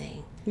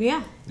anything.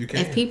 Yeah, you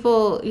can. If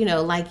people,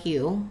 like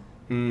you.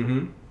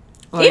 Even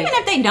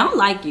if they don't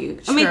like you.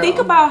 True. I mean, think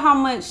about how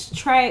much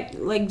track,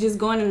 like just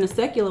going in the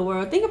secular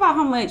world, think about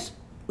how much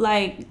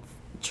like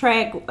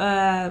track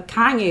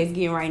Kanye is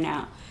getting right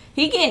now.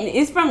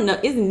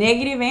 It's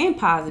negative and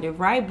positive,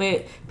 right?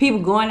 But people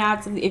going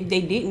out to, if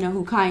they didn't know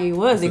who Kanye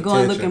was, they go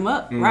and look him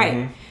up,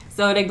 right?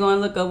 So they go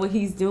and look up what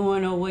he's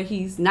doing or what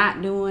he's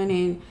not doing,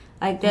 and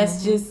like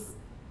that's just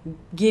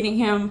getting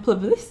him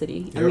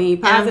publicity. Yep. I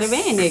mean, positive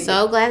and negative.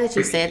 So glad that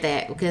you said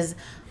that, because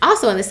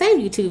also in the same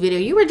YouTube video,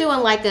 you were doing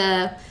like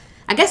a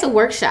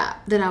workshop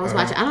that I was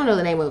watching. I don't know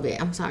the name of it.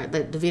 I'm sorry,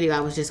 the video I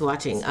was just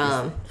watching.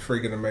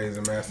 Freaking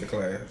Amazing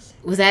Masterclass.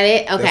 Was that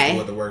it? Okay. That's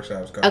what the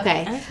workshop's called.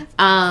 Okay.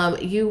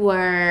 You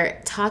were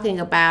talking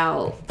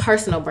about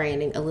personal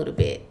branding a little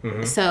bit.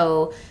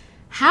 So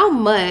how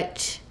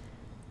much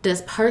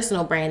does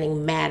personal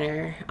branding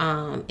matter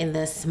in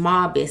the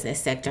small business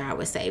sector, I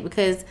would say?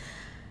 Because,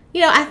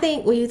 I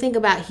think when you think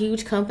about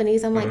huge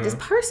companies, I'm like,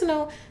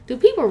 do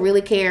people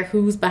really care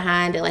who's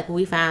behind it? Like when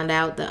we found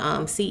out the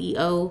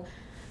CEO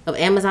of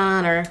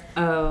Amazon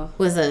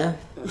was a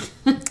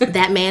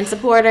that man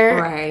supporter,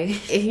 right?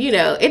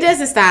 It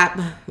doesn't stop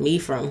me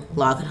from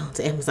logging on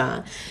to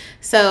Amazon.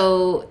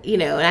 So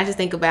and I just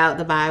think about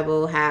the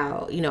Bible,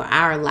 how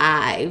our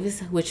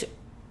lives, which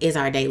is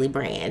our daily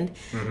brand,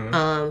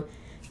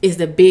 is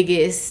the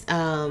biggest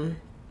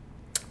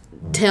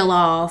tell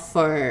all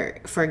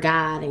for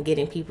God and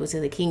getting people to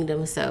the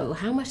kingdom. So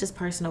how much does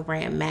personal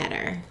brand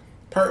matter?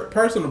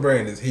 Personal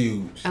brand is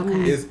huge.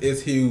 Okay.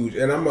 It's huge,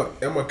 and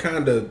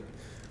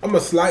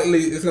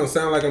it's gonna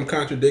sound like I'm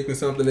contradicting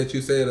something that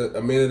you said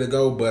a minute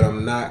ago, but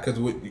I'm not, because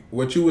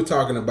what you were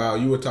talking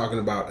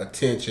about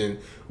attention,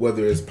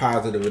 whether it's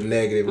positive or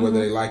negative, whether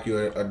they like you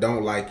or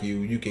don't like you,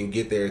 you can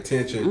get their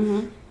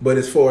attention. But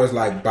as far as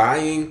like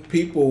buying,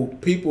 people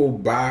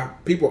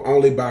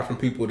only buy from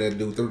people that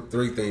do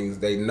three things: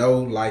 they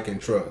know, like, and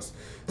trust.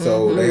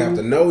 So they have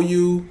to know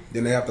you,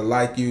 then they have to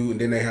like you,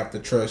 and then they have to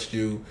trust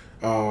you.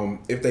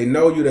 If they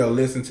know you, they'll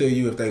listen to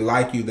you. If they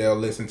like you, they'll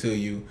listen to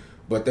you.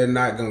 But they're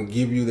not going to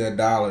give you their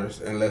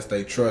dollars unless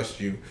they trust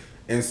you.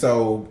 And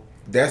so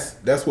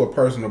that's what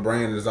personal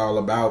brand is all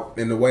about.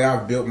 And the way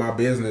I've built my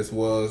business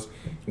was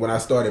when I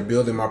started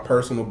building my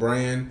personal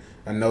brand,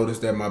 I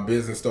noticed that my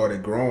business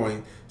started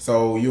growing.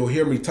 So you'll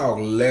hear me talk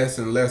less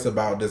and less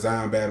about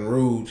Design Baton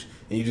Rouge,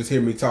 and you just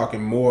hear me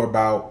talking more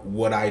about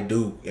what I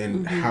do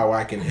and how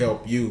I can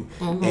help you.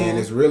 And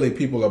it's really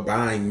people are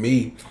buying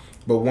me.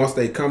 But once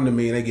they come to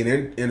me and they get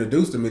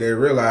introduced to me, they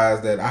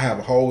realize that I have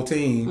a whole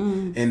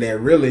team, and that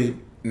really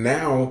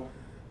now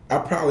I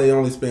probably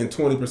only spend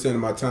 20% of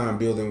my time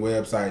building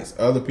websites.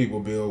 Other people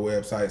build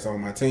websites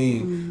on my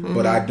team,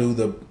 but I do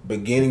the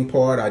beginning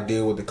part. I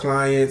deal with the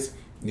clients.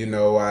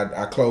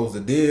 I close the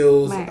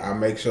deals. Right. I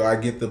make sure I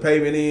get the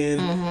payment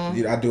in.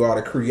 I do all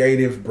the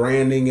creative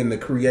branding and the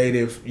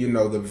creative,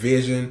 the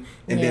vision,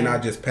 and then I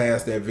just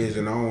pass that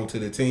vision on to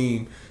the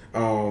team.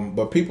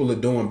 But people are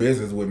doing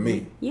business with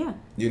me. Yeah.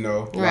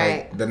 Right.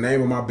 Like the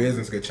name of my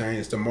business could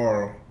change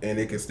tomorrow and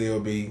it could still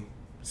be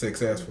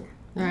successful.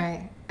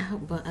 Right.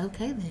 Oh, well,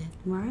 okay then.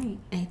 Right.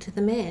 A to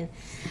the men.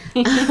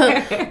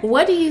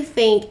 What do you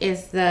think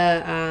is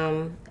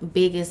the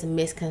biggest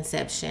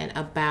misconception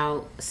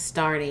about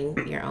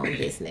starting your own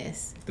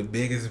business? The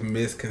biggest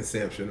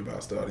misconception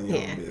about starting your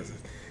own business.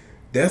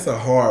 That's a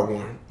hard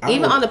one.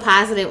 Even on the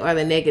positive or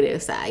the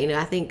negative side,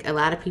 I think a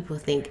lot of people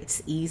think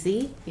it's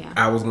easy. Yeah,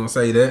 I was gonna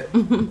say that.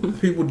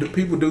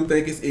 people do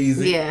think it's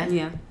easy.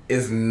 Yeah.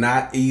 It's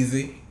not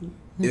easy.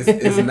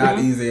 It's not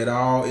easy at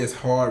all. It's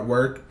hard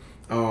work.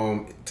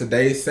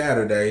 Today's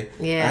Saturday.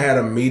 Yeah. I had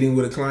a meeting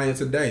with a client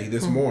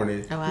this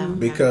morning. Oh, wow.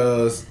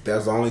 Because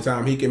that's the only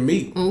time he can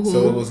meet.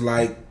 So it was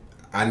like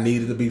I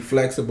needed to be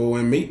flexible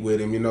and meet with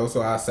him.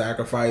 So I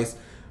sacrificed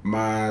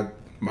my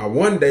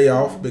one day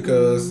off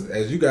because,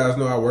 as you guys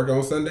know, I work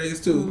on Sundays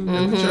too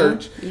at the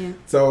church. Yeah.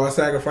 So I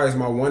sacrificed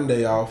my one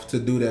day off to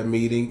do that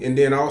meeting, and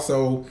then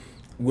also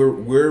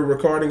we're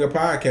recording a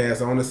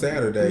podcast on a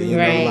Saturday.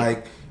 Right.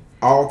 Like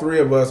all three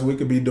of us, we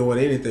could be doing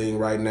anything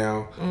right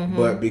now,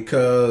 but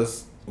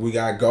because we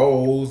got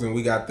goals and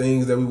we got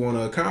things that we want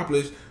to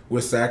accomplish,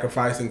 we're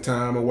sacrificing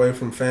time away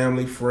from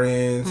family,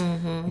 friends,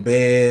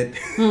 bed.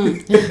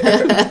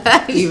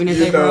 Even if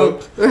they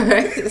broke.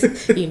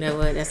 Right. You know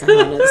what? That's a whole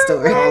other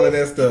story. All of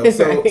that stuff.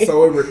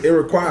 So it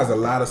requires a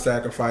lot of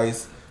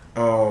sacrifice,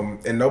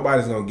 and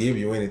nobody's going to give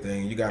you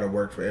anything. You got to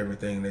work for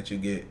everything that you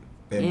get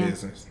in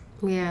business.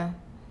 Yeah.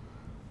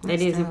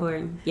 That is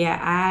important. Yeah,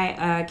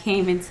 I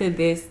came into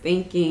this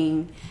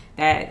thinking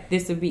that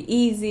this would be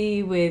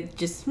easy with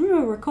just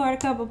record a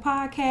couple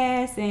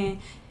podcasts and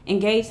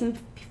engage some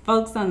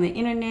folks on the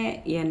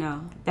internet,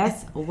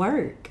 that's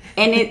work.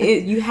 And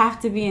it you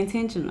have to be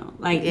intentional.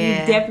 Like, you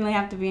definitely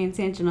have to be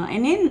intentional.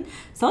 And then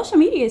social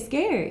media is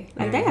scary.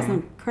 Like, they got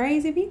some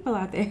crazy people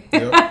out there.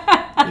 Yep.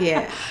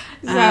 Yeah.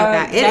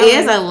 So it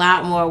is a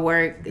lot more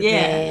work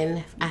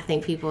than I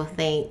think people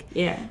think.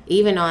 Yeah.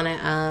 Even on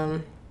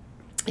a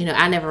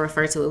I never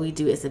refer to what we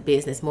do as a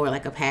business, more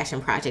like a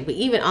passion project. But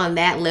even on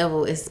that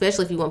level,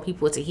 especially if you want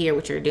people to hear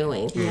what you're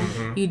doing,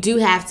 you do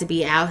have to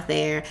be out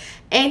there.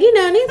 And,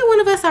 neither one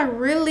of us are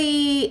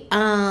really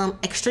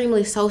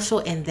extremely social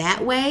in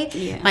that way.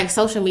 Yeah. Like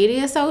social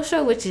media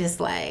social, which is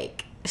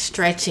like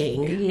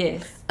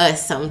stretching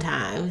us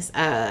sometimes.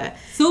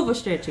 Super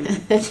stretching.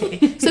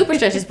 Super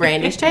stretches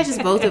Brandy. Stretches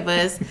both of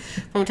us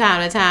from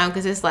time to time,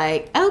 because it's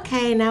like,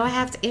 okay, now I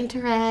have to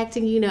interact,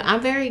 and I'm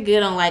very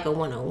good on like a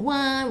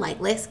one-on-one, like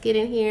let's get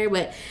in here,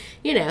 but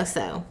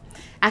so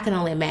I can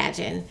only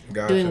imagine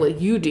doing what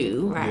you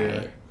do,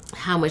 right?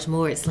 How much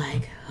more it's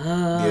like,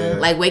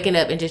 like waking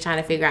up and just trying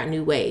to figure out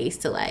new ways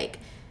to like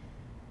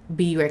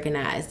be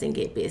recognized and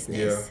get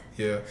business.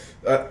 Yeah.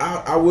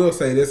 I will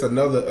say this,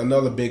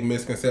 another big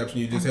misconception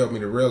you just helped me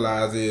to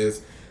realize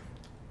is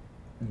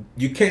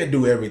you can't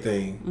do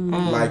everything.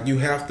 Like, you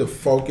have to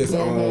focus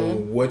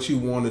on what you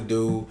want to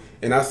do.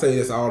 And I say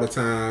this all the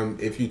time: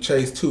 if you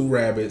chase 2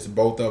 rabbits,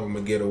 both of them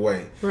will get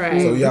away. Right.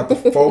 So you have to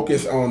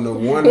focus on the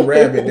one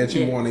rabbit that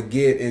you want to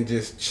get and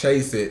just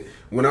chase it.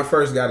 When I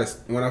first got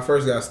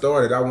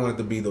started, I wanted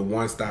to be the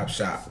one-stop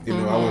shop. I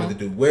wanted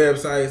to do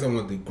websites, I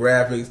wanted to do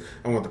graphics,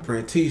 I wanted to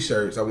print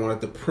T-shirts, I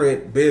wanted to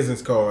print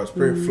business cards,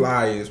 print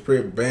flyers,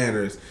 print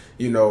banners.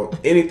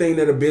 Anything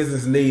that a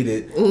business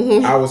needed,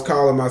 I was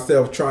calling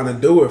myself trying to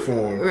do it for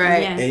them.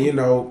 Right. Yeah.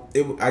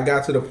 And I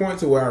got to the point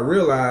to where I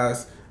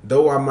realized,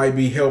 though I might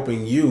be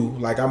helping you,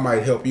 like I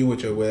might help you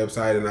with your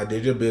website, and I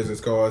did your business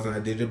cards, and I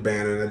did your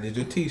banner, and I did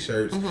your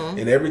T-shirts,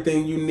 and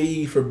everything you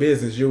need for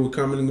business, you were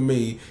coming to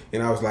me,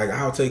 and I was like,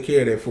 I'll take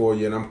care of that for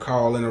you. And I'm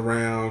calling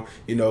around,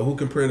 who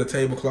can print a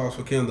tablecloth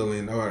for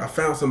kindling, or I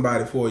found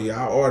somebody for you,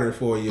 I'll order it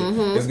for you.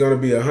 It's going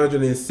to be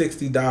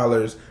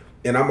 $160.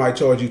 And I might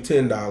charge you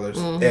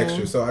 $10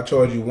 extra, so I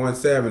charge you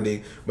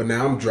 $170. But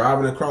now I'm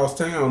driving across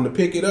town to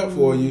pick it up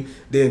for you,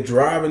 then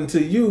driving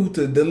to you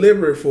to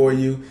deliver it for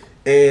you,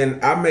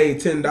 and I made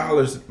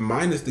 $10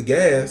 minus the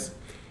gas.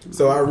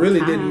 So I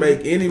really didn't make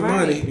any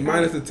money,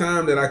 minus the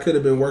time that I could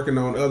have been working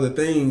on other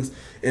things.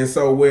 And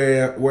so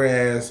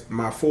whereas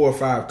my 4 or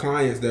 5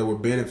 clients that were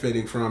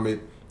benefiting from it,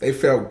 they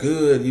felt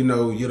good.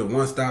 You're the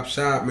one-stop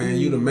shop, man.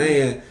 You the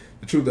man.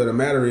 The truth of the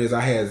matter is,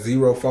 I had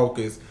zero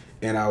focus,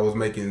 and I was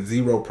making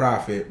zero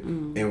profit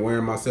and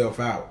wearing myself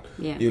out.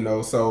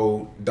 Yeah.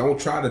 So don't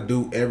try to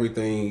do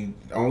everything.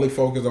 Only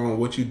focus on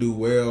what you do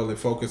well, and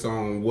focus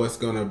on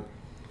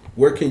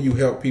where can you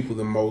help people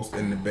the most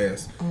and the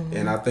best.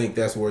 And I think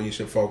that's where you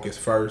should focus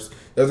first.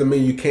 Doesn't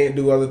mean you can't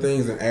do other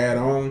things and add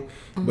on,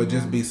 but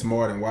just be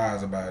smart and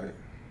wise about it.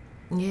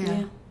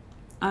 Yeah.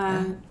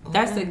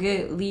 That's a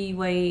good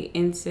leeway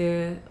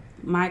into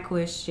my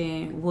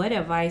question. What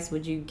advice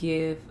would you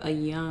give a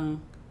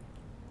young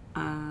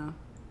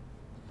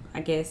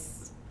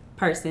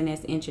person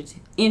that's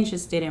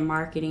interested in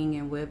marketing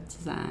and web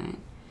design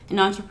and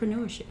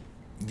entrepreneurship?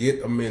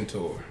 Get a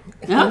mentor.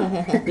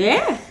 Oh,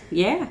 yeah.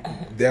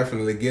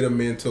 Definitely get a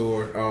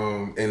mentor,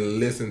 and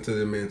listen to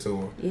the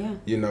mentor. Yeah.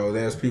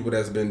 There's people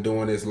that's been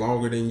doing this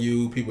longer than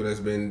you, people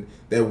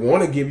that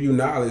want to give you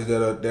knowledge,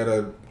 that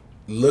are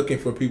looking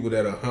for people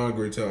that are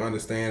hungry to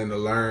understand and to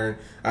learn.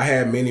 I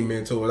had many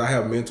mentors. I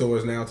have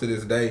mentors now to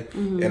this day,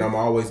 and I'm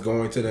always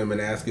going to them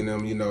and asking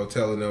them,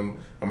 telling them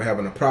I'm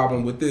having a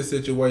problem with this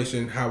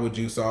situation. How would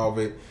you solve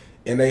it?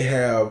 And they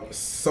have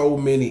so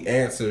many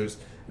answers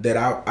that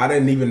I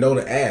didn't even know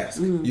to ask.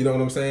 You know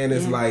what I'm saying?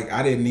 It's like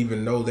I didn't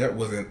even know that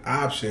was an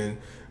option,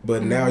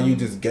 but now you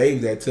just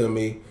gave that to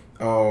me.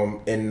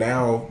 And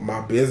now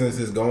my business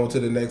is going to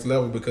the next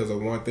level because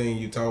of one thing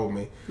you told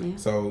me. Yeah.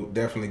 So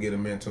definitely get a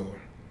mentor.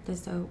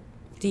 That's dope.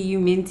 Do you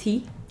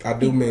mentee? I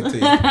do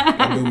mentee.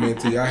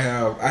 I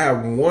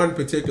have one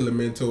particular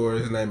mentor.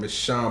 His name is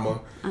Shama.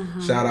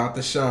 Shout out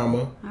to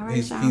Shama. Right,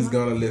 he's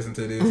gonna listen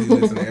to this. He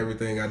listens to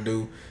everything I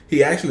do.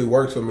 He actually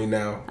works for me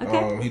now.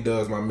 Okay. He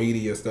does my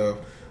media stuff.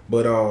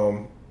 But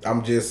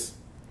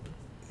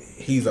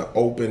he's an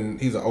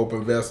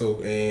open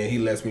vessel, and he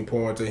lets me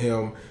pour into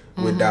him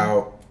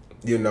without,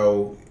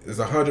 it's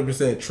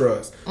 100%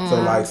 trust.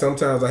 So like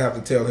sometimes I have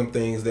to tell him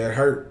things that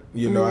hurt.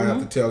 I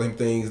have to tell him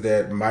things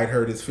that might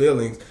hurt his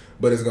feelings,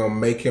 but it's gonna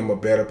make him a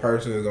better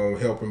person. It's gonna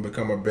help him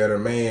become a better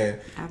man.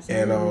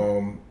 Absolutely.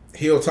 And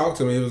he'll talk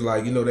to me. He was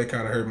like, that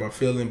kind of hurt my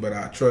feeling, but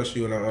I trust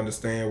you and I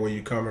understand where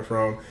you're coming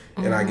from.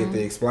 And I get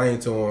to explain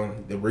to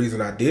him the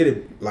reason I did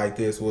it like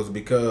this was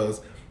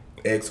because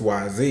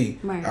XYZ.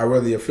 Right. I'd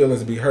rather your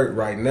feelings be hurt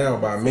right now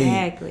by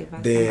me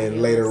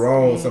than later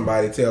on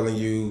somebody telling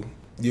you,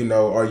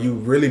 are you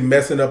really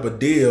messing up a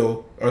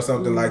deal or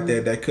something like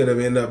that could have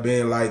ended up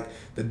being like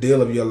the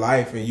deal of your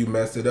life, and you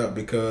messed it up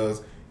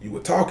because you were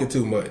talking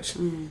too much.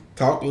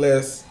 Talk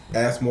less,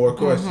 ask more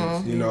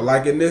questions.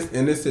 Like in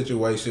this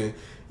situation,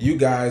 you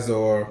guys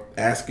are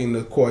asking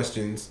the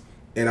questions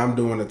and I'm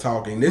doing the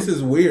talking. This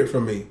is weird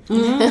for me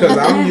because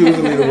I'm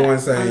usually the one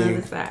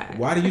saying,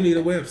 why do you need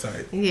a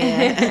website? Yeah.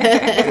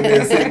 And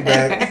then sitting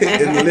back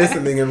and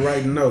listening and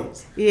writing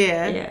notes.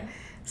 Yeah.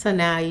 So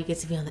now you get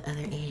to be on the other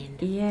end.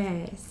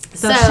 Yes.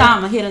 So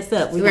Shama, hit us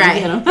up. We right.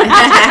 Get them.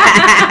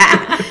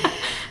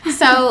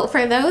 So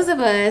for those of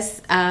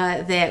us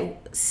that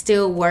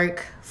still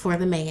work for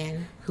the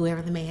man,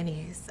 whoever the man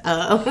is,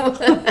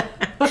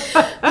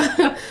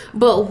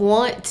 but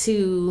want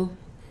to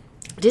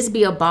just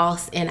be a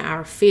boss in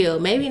our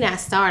field, maybe not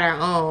start our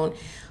own,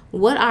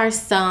 what are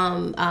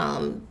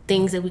some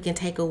things that we can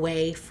take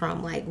away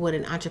from like what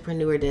an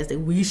entrepreneur does that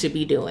we should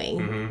be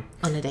doing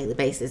on a daily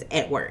basis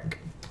at work?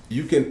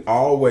 You can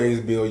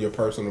always build your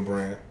personal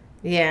brand.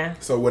 Yeah.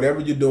 So whatever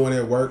you're doing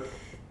at work,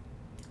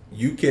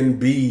 you can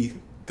be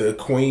the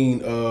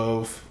queen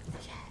of,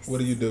 what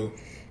do you do?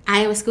 I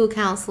am a school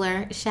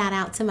counselor. Shout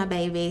out to my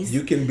babies.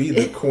 You can be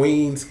the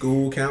queen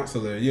school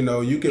counselor. You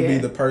know, you can be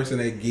the person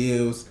that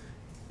gives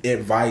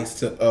advice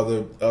to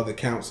other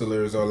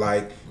counselors, or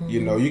like,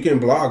 you know, you can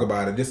blog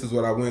about it. This is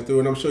what I went through,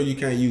 and I'm sure you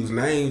can't use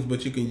names,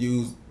 but you can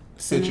use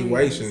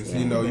situations.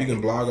 You know, you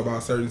can blog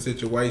about certain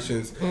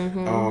situations.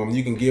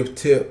 You can give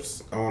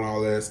tips on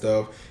all that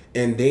stuff,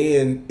 and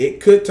then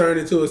it could turn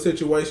into a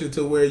situation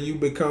to where you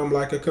become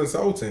like a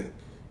consultant.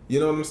 You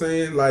know what I'm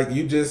saying? Like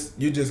you just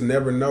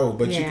never know,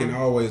 but you can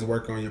always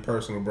work on your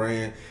personal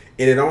brand,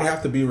 and it don't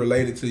have to be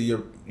related to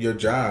your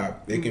job.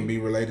 It can be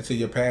related to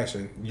your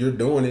passion. You're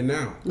doing it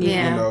now.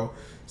 Yeah. You know,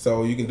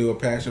 so you can do a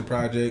passion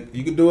project.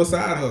 You can do a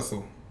side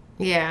hustle.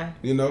 Yeah.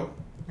 You know.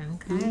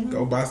 Okay.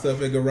 Go buy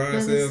stuff at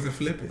garage sales and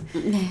flip it.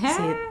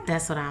 See,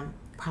 that's what I'm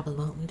probably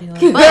won't be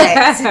doing.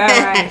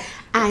 But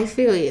I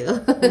feel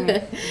you.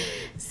 Right.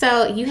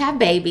 So you have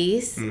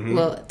babies,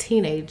 well,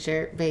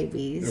 teenager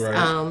babies,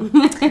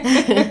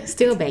 right.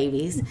 Still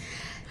babies.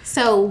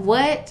 So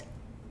what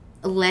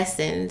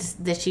lessons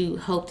that you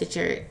hope that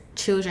your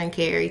children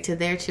carry to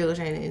their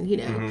children and, you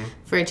know,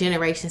 for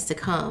generations to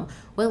come,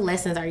 what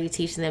lessons are you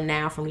teaching them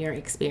now from your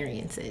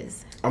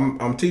experiences?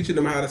 I'm teaching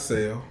them how to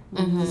sell.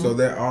 So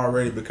they're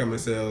already becoming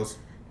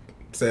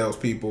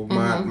salespeople.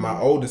 My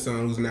oldest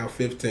son, who's now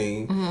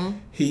 15,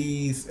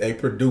 he's a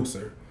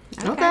producer.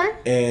 Okay.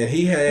 And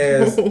he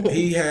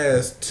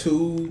has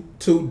two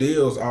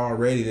deals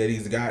already that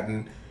he's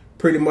gotten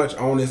pretty much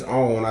on his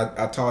own.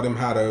 I taught him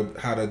how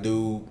to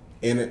do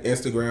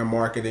Instagram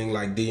marketing,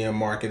 like DM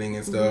marketing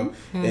and stuff.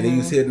 And he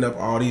was hitting up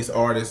all these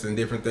artists and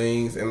different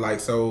things. And like,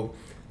 so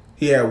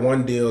he had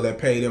one deal that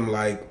paid him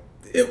like,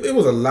 it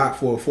was a lot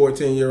for a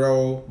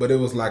 14-year-old, but it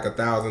was like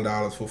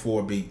 $1,000 for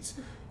 4 beats.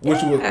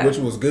 Which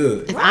was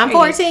good. If I'm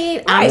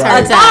 14, I'm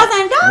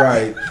 $1,000.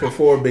 Right, for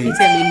 4 beats. You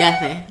tell me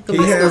nothing. He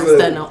has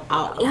a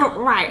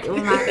right,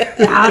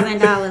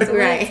 $1,000.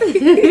 Right.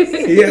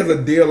 He has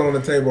a deal on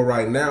the table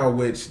right now,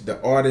 which the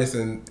artists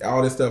and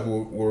all this stuff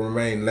will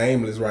remain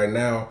nameless right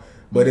now.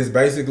 But it's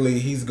basically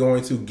he's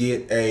going to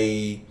get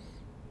a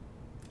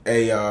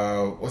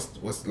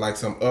what's like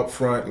some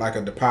upfront, like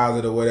a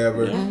deposit or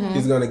whatever.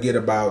 He's gonna get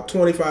about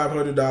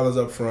 $2,500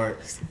 up front,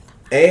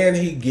 and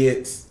he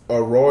gets a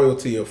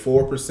royalty of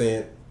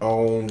 4%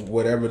 on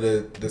whatever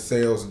the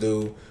sales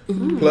do.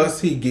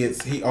 Plus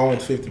he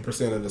owns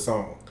 50% of the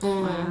song.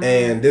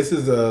 And this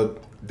is a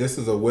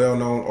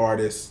well-known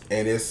artist,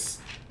 and this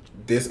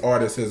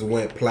artist has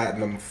went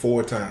platinum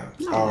 4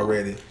 times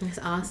already. That's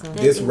awesome.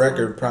 This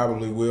record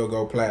probably will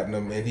go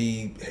platinum, and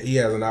he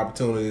has an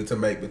opportunity to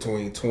make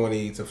between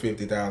 $20,000 to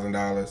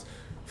 $50,000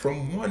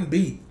 from one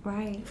beat.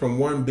 Right. From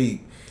one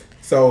beat.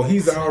 So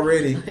he's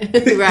already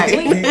right.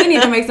 We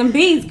need to make some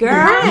beats, girl.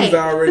 Right.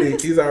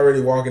 He's already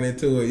walking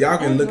into it. Y'all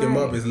can look him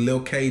up. It's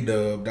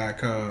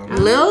lilkdub.com.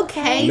 Lil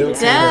K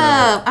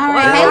Dub. All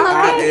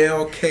right. Hey,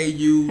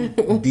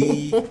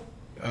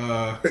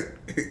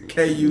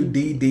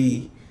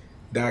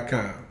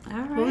 LilKUDD.com. All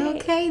right. Lil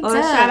K Dub.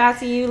 Or shout out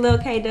to you, Lil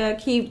K Dub.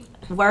 Keep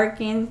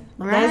working.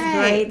 Right. That's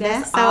great.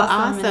 That's so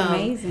awesome. And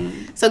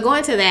amazing. So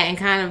going to that and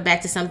kind of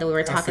back to something we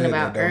were talking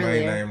about earlier. I said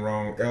the domain name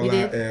wrong.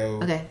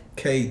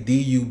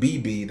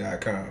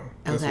 LILKDUBB.com.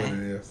 That's what it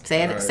is.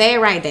 Say it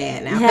right,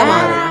 Dad. Now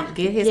come on,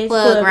 get his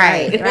plug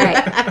right.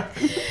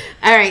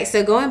 All right.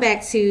 So going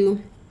back to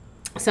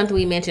something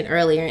we mentioned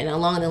earlier, and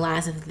along the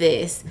lines of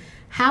this,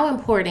 how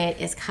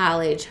important is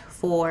college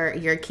for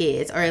your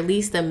kids, or at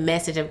least the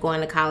message of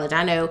going to college?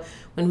 I know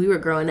when we were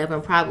growing up,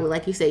 and probably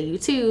like you said, you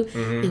too,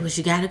 it was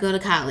you got to go to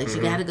college.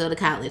 You got to go to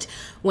college.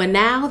 Well,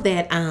 now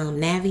that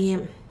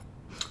Navient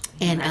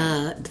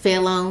and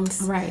Fed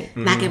Loans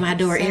knocking my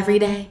door every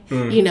day,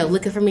 you know,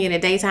 looking for me in the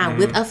daytime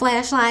with a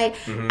flashlight,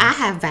 I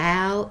have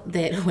vowed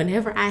that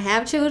whenever I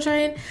have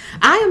children,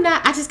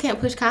 I just can't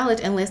push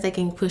college unless they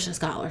can push a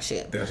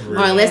scholarship. That's real.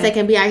 Or unless they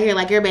can be out here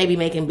like your baby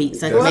making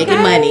beats, like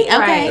making money.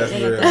 Okay.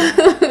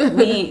 That's real.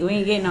 we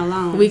ain't getting no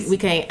loans. We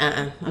can't,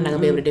 I'm not going to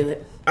be able to do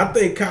it. I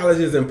think college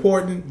is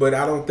important, but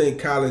I don't think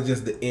college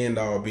is the end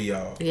all be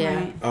all.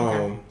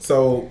 Yeah.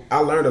 So I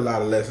learned a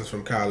lot of lessons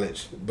from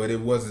college, but it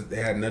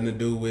had nothing to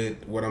do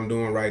with what I'm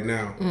doing right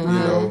now. You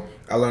know,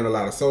 I learned a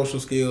lot of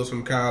social skills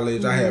from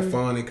college. I had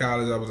fun in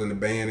college. I was in the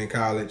band in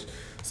college.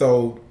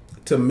 So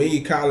to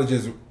me, college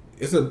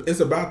it's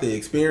about the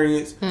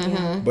experience,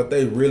 but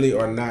they really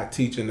are not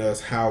teaching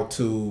us how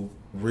to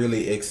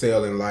really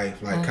excel in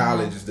life. Like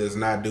college does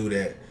not do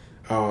that.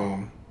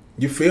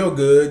 You feel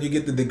good, you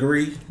get the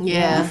degree.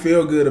 Yeah. You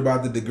feel good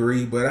about the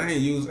degree, but I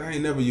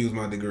ain't never used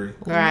my degree.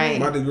 Right.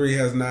 My degree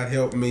has not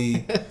helped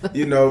me,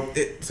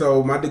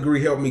 so my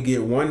degree helped me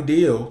get one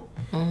deal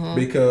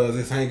because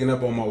it's hanging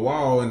up on my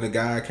wall, and the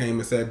guy came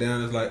and sat down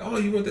and was like, "Oh,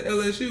 you went to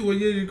LSU? What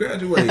year did you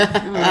graduate?"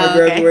 I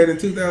graduated in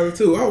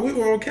 2002. Oh, we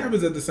were on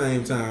campus at the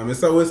same time. And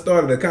so it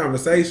started a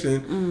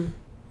conversation,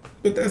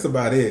 but that's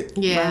about it.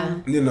 Yeah.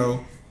 You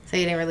know. So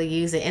you didn't really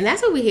use it. And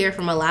that's what we hear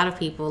from a lot of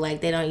people. Like,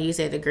 they don't use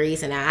their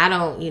degrees. And I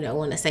don't,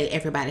 want to say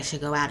everybody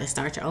should go out and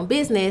start your own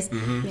business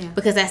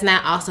because that's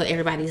not also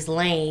everybody's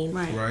lane.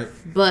 Right.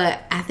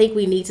 But I think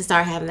we need to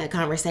start having that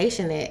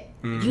conversation that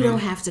you don't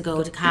have to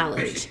go to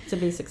college to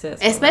be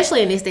successful.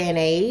 Especially in this day and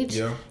age.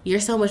 Yeah. You're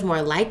so much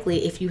more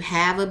likely if you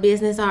have a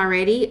business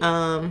already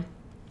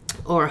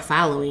or a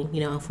following.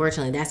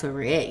 Unfortunately, that's where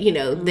we're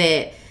at,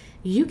 that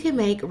you can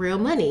make real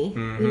money,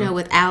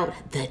 without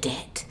the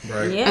debt.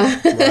 Right.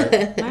 Yeah.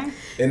 Right.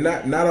 And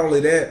not only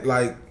that,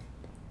 like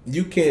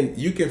you can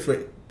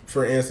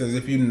for instance,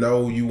 if you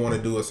want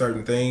to do a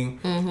certain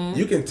thing,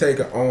 you can take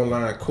an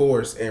online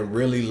course and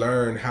really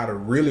learn how to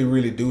really,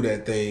 really do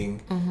that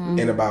thing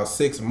in about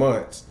 6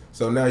 months.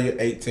 So now you're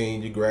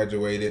 18, you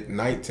graduated,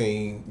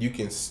 19, you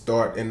can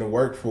start in the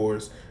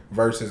workforce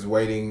versus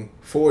waiting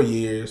 4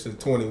 years to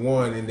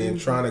 21 and then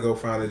trying to go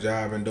find a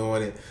job and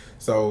doing it.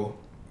 So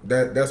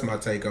that's my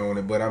take on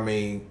it. But I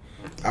mean,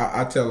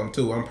 I tell them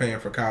too, I'm paying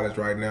for college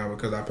right now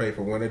because I pay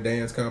for Winter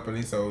Dance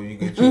Company, so you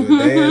get you a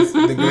dance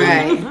degree.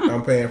 Right.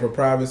 I'm paying for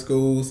private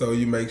school, so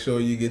you make sure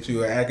you get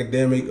you an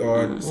academic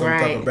or some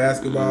type of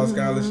basketball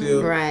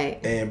scholarship,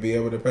 and be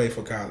able to pay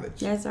for college.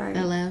 That's right.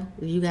 Hello,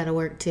 you got to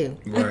work too,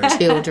 right.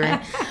 Children.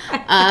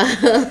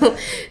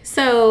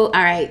 So, all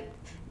right,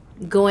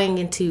 going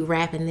into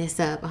wrapping this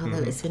up,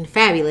 although it's been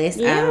fabulous.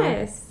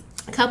 Yes.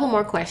 A couple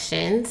more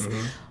questions.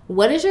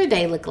 What does your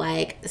day look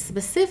like,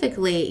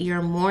 specifically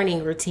your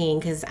morning routine?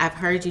 Because I've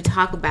heard you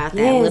talk about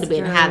that a little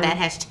bit and how that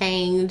has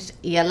changed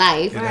your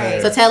life.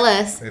 Right. So tell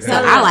us so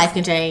our life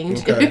can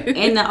change. Okay.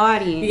 In the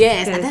audience.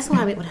 Yes, that's what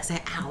I meant when I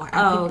said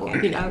our.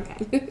 Okay.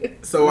 Okay.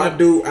 So I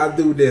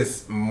do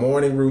this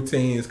morning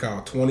routine. It's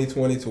called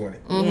 20-20-20.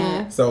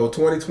 Yeah. So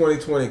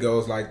 20-20-20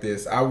 goes like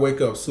this. I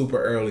wake up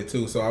super early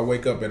too. So I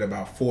wake up at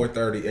about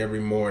 4:30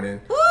 every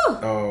morning.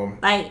 Woo!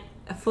 Like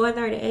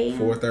 4:30 a.m.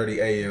 4:30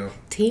 a.m.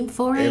 Team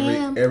 4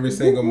 a.m. Every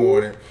single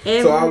morning.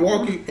 So I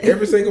walk you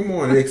every single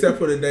morning, except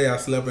for the day I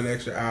slept an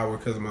extra hour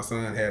because my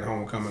son had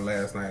homecoming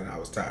last night and I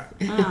was tired.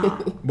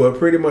 Oh. But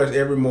pretty much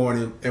every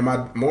morning, and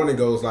my morning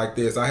goes like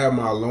this. I have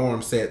my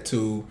alarm set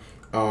to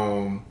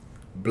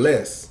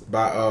 "Bless"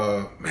 by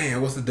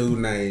what's the dude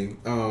name?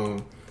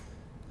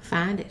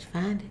 Find it,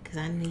 because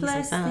I need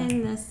Blessed some song.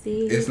 in the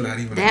sea. It's not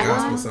even That a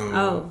gospel one?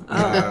 song.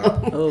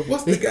 Oh.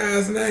 What's the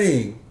guy's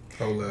name?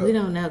 Hold up. We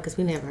don't know because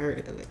we never heard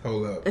of it.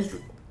 Hold up.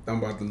 I'm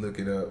about to look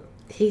it up.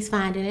 He's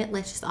finding it.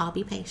 Let's just all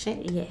be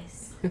patient.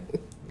 Yes.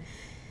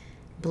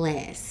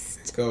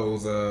 Blessed. It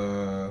goes,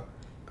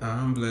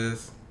 I'm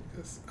blessed.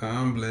 Yes,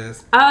 I'm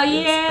blessed. Oh,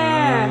 Yes,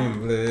 yeah.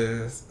 I'm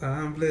blessed.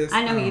 I'm blessed.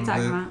 I know who you're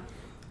talking blessed. about.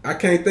 I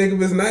can't think of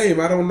his name.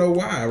 I don't know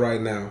why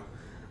right now.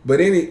 But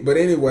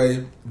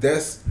anyway,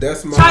 that's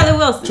my Charlie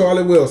Wilson.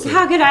 Charlie Wilson.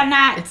 How could I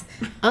not?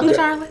 Uncle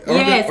Charlie?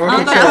 Yes,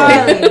 Uncle Uncle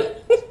Charlie.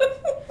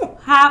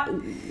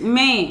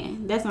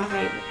 Man, that's my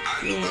favorite.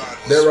 Yeah.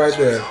 That right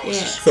there. Yeah.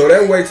 So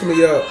that wakes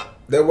me up.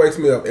 That wakes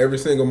me up every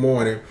single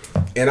morning,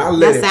 and I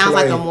let it play. That sounds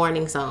like a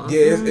morning song.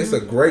 Yeah, it's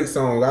a great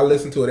song. I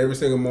listen to it every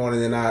single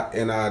morning, and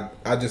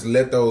I just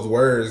let those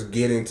words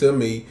get into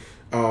me.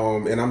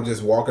 And I'm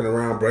just walking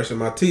around brushing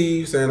my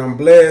teeth, saying I'm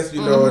blessed. I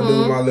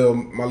do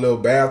my little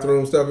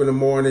bathroom stuff in the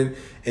morning,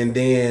 and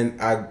then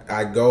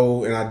I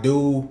go and I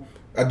do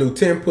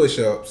 10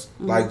 push-ups,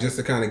 like just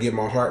to kind of get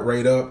my heart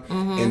rate up,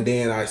 and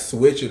then I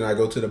switch it and I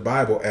go to the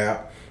Bible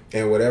app,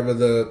 and whatever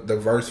the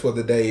verse for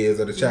the day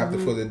is or the chapter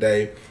for the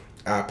day,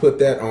 I put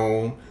that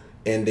on,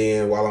 and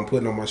then while I'm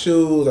putting on my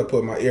shoes, I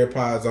put my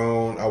earpods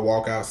on, I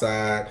walk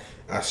outside,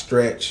 I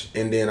stretch,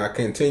 and then I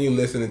continue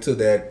listening to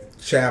that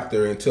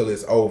chapter until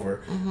it's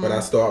over. But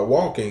I start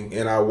walking,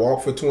 and I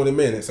walk for 20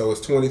 minutes, so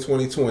it's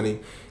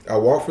 20-20-20. I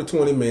walk for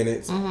 20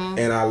 minutes,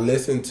 and I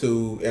listen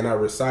to and I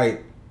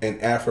recite an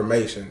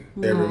affirmation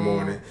every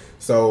morning.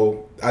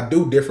 So I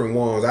do different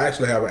ones. I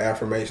actually have an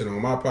affirmation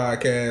on my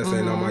podcast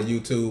and on my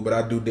YouTube, but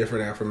I do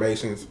different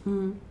affirmations.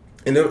 And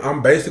then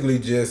I'm basically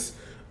just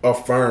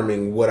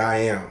affirming what I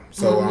am.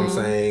 So I'm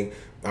saying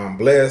I'm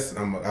blessed.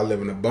 I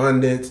live in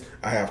abundance.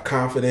 I have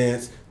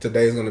confidence.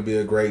 Today's going to be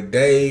a great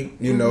day.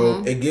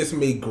 It gets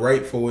me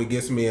grateful. It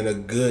gets me in a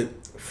good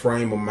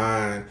frame of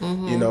mind,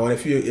 you know. And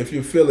if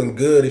you're feeling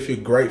good, if you're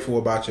grateful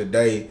about your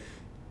day,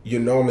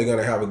 you're normally going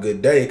to have a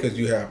good day because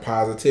you have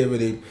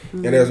positivity.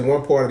 And there's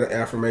one part of the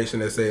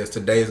affirmation that says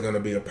today is going to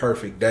be a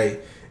perfect day.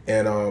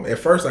 And at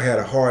first I had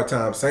a hard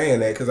time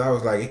saying that because I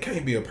was like, it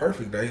can't be a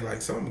perfect day.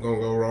 Like something's going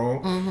to go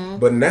wrong.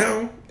 But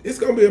now it's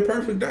going to be a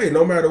perfect day.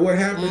 No matter what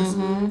happens,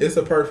 it's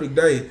a perfect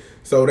day.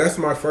 So that's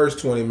my first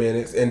 20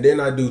 minutes. And then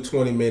I do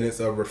 20 minutes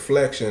of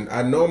reflection.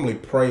 I normally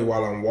pray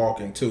while I'm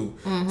walking too.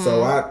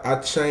 So I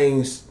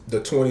changed the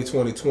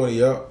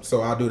 20-20-20 up.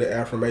 So I'll do the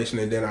affirmation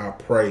and then I'll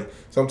pray.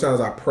 Sometimes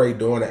I pray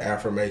during the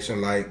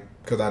affirmation, like,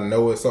 because I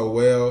know it so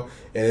well,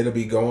 and it'll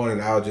be going,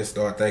 and I'll just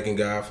start thanking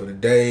God for the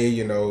day,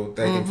 you know,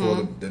 thanking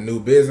for the new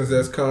business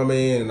that's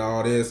coming and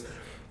all this.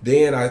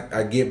 Then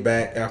I get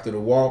back after the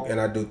walk and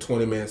I do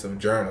 20 minutes of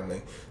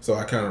journaling. So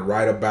I kind of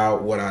write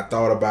about what I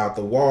thought about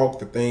the walk,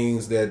 the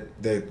things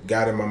that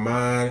got in my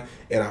mind,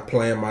 and I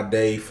plan my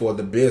day for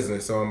the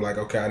business. So I'm like,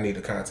 okay, I need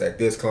to contact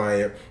this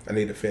client. I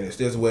need to finish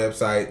this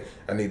website.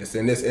 I need to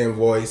send this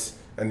invoice.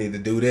 I need to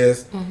do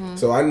this.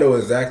 So I know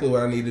exactly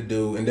what I need to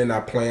do. And then I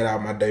plan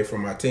out my day for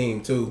my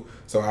team too.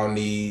 So I'll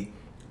need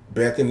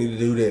Bethany to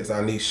do this.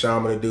 I need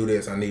Shama to do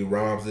this. I need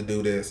Roms to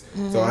do this.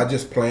 So I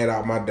just plan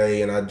out my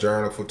day and I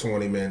journal for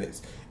 20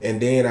 minutes. And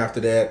then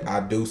after that, I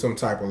do some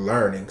type of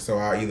learning. So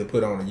I either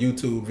put on a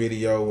YouTube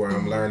video where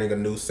I'm learning a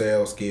new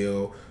sales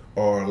skill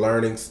or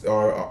learning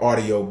or an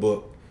audio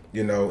book,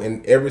 you know,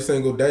 and every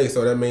single day.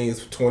 So that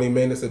means 20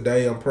 minutes a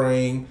day I'm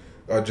praying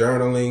or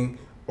journaling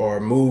or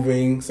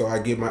moving, so I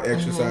get my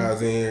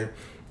exercise in.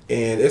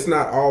 And it's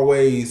not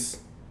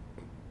always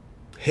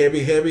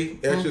heavy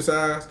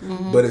exercise,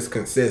 but it's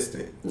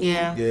consistent.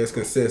 Yeah, it's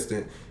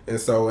consistent. And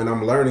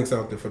I'm learning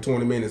something for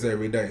 20 minutes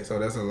every day, so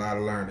that's a lot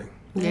of learning.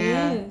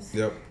 Yeah.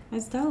 Yep.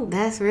 That's dope.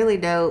 That's really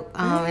dope.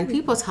 And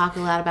people talk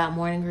a lot about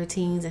morning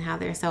routines and how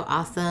they're so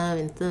awesome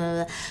and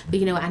stuff. But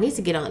you know, I need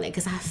to get on it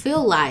because I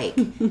feel like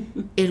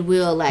it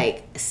will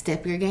like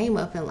step your game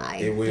up in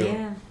life. It will.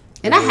 Yeah.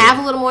 And I have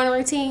a little morning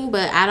routine,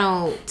 but I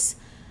don't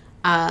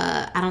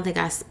think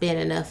I spend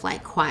enough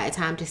like quiet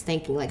time just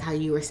thinking, like how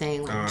you were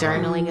saying, like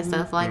journaling and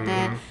stuff like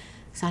that.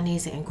 So I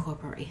need to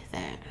incorporate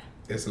that.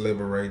 It's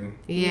liberating.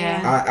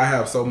 Yeah. I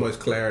have so much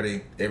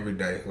clarity every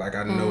day. Like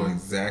I know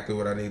exactly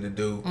what I need to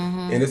do.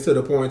 And it's to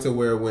the point to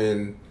where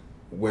when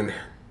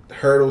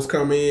hurdles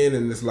come in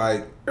and it's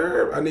like,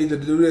 I need to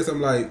do this,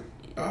 I'm like,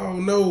 oh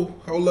no,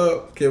 hold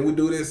up. Can we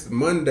do this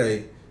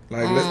Monday?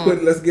 Like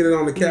let's get it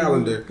on the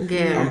calendar.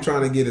 Yeah. I'm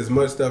trying to get as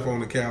much stuff on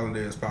the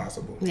calendar as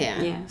possible.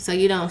 Yeah. So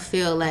you don't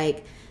feel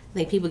like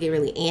people get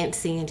really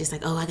antsy and just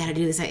like, oh, I gotta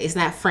do this. It's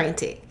not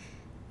frantic.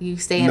 You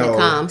stay in a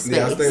calm space.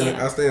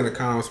 I stay in a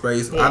calm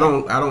space. Yeah. I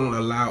don't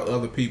allow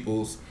other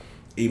people's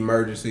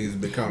emergencies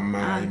become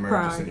my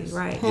emergencies.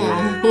 Right.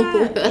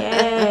 Yeah.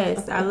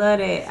 Yes. I love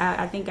that.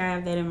 I think I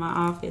have that in my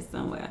office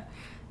somewhere.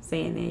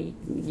 Saying that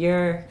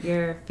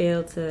your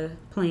fail to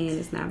plan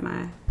is not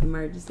my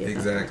emergency.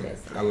 Exactly.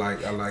 I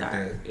like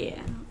that. Yeah.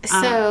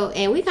 So,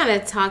 and we kind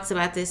of talked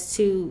about this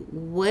too.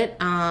 What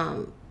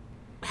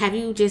have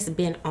you just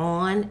been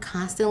on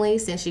constantly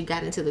since you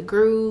got into the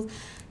groove?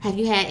 Have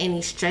you had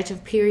any stretch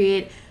of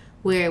period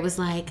where it was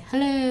like,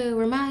 hello,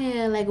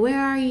 Ramaya, like where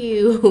are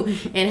you?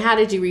 And how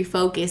did you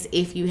refocus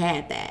if you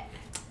had that?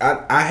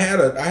 I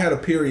had a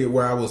period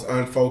where I was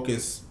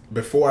unfocused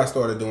before I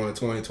started doing the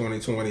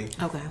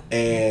 20-20-20. Okay.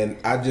 And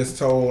I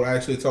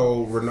actually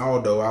told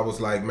Ronaldo, I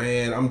was like,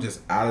 man, I'm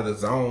just out of the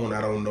zone.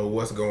 I don't know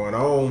what's going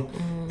on.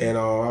 And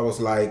I was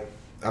like,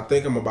 I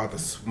think I'm about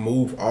to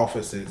move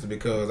offices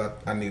because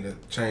I need to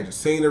change the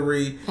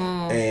scenery.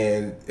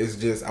 And it's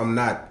just, I'm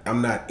not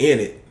in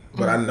it.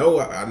 But I know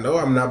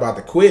I'm not about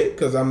to quit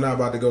because I'm not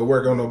about to go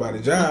work on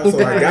nobody's job.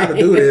 So I got to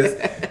do this.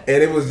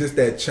 And it was just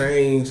that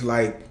change,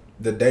 like,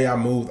 the day I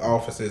moved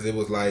offices, it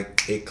was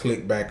like it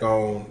clicked back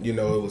on, you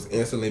know, it was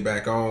instantly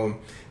back on.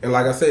 And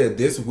like I said,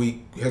 this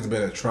week has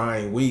been a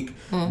trying week,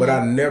 but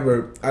I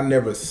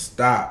never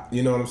stopped.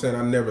 You know what I'm saying?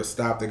 I never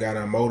stopped and got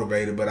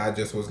unmotivated, but I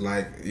just was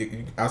like,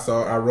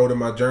 I wrote in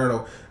my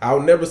journal,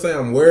 I'll never say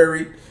I'm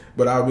worried,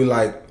 but I'll be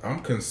like, I'm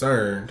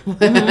concerned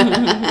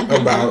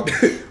about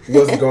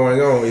what's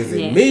going on. Is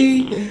it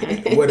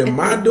me? What am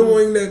I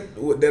doing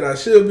that I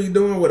should be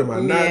doing? What am I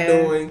not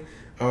doing?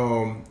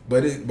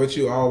 But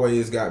you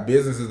always got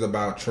businesses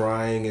about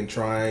trying and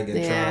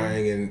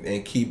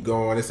keep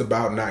going. It's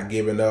about not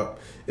giving up.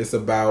 It's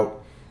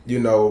about, you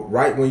know,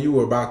 right when you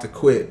were about to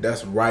quit,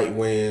 that's right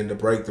when the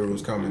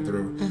breakthrough's coming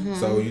through.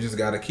 So you just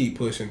got to keep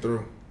pushing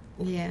through.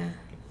 Yeah.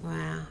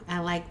 Wow. I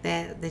like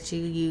that you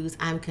use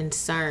I'm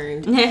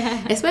concerned.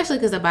 Especially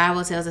because the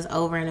Bible tells us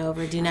over and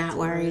over, do not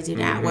worry, do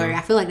not worry.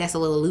 I feel like that's a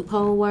little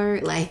loophole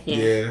word. Like,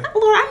 Lord,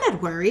 I'm not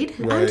worried.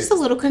 Right. I'm just a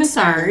little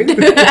concerned. I'm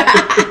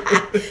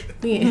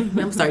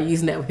gonna start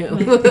using that with him.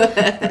 You're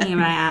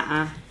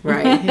like,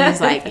 Right. He's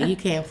like, you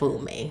can't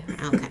fool me.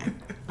 Okay.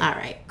 All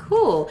right.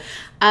 Cool.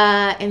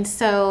 And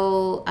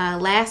so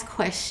last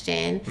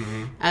question.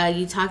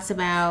 You talked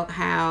about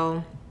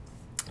how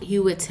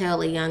you would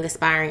tell a young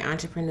aspiring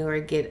entrepreneur,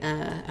 get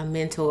a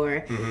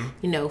mentor,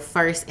 you know,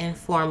 first and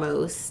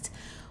foremost.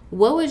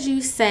 what would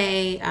you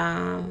say,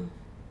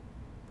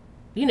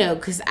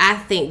 because I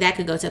think that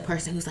could go to a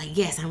person who's like,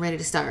 yes, I'm ready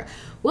to start.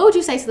 What would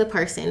you say to the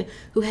person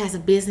who has a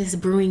business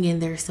brewing in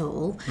their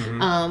soul,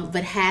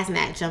 but has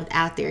not jumped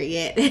out there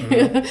yet?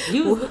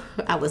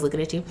 I was looking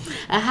at you.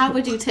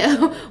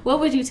 What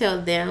would you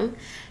tell them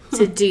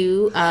to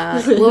do?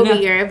 What would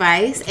be your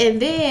advice? And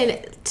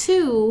then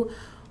 2,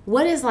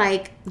 what is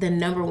like the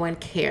number 1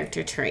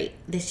 character trait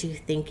that you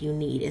think you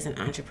need as an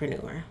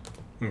entrepreneur?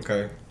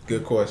 Okay.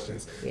 Good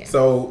questions. Yeah.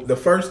 So the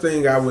first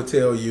thing I would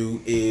tell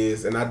you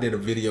is, and I did a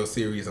video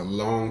series a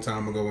long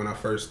time ago when I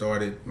first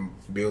started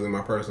building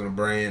my personal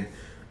brand.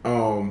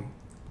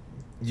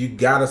 You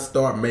gotta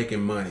start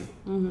making money.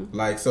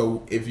 Like,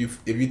 so if you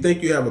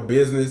think you have a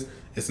business,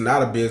 it's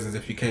not a business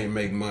if you can't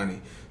make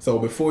money. So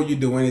before you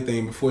do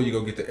anything, before you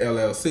go get the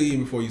LLC,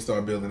 before you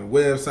start building a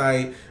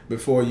website,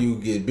 before you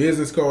get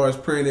business cards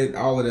printed,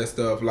 all of that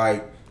stuff,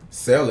 like,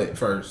 sell it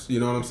first. You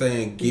know what I'm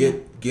saying?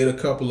 Get a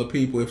couple of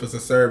people. If it's a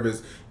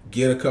service,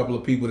 get a couple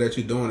of people that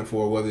you're doing it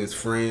for, whether it's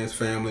friends,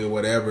 family, or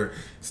whatever.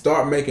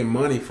 Start making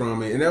money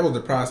from it. And that was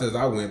the process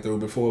I went through.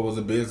 Before it was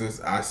a business,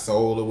 I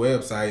sold a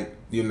website.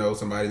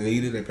 Somebody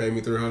needed it. They paid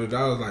me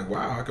 $300. Like,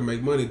 wow, I can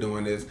make money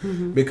doing this.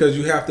 Because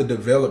you have to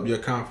develop your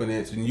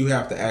confidence and you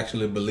have to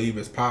actually believe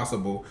it's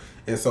possible.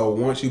 And so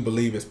once you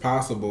believe it's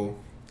possible,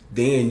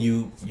 then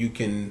you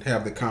can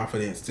have the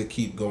confidence to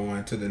keep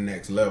going to the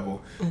next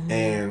level.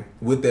 And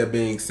with that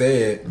being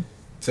said,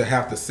 to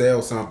have to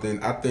sell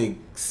something, I think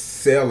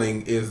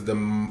selling is the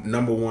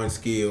number 1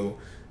 skill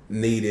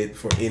needed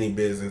for any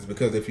business,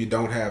 because if you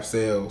don't have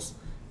sales,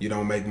 you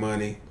don't make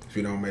money. If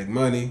you don't make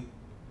money,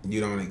 you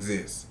don't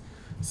exist.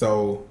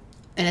 So,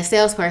 and a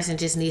salesperson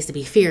just needs to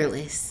be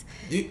fearless.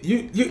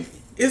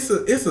 It's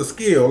a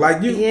skill.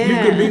 Like you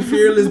can be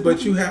fearless,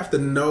 but you have to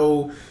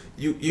know.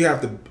 You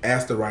have to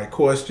ask the right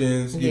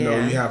questions. You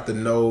have to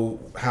know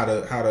how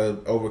to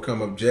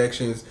overcome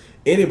objections.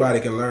 Anybody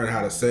can learn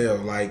how to sell.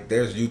 Like,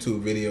 there's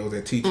YouTube videos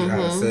that teach you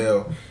how to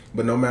sell.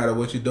 But no matter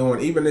what you're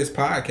doing, even this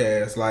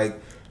podcast, like,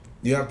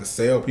 you have to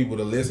sell people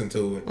to listen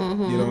to it.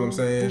 You know what I'm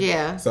saying?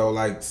 Yeah. So,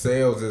 like,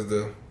 sales is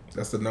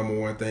that's the number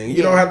 1 thing.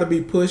 You don't have to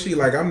be pushy.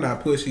 Like, I'm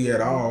not pushy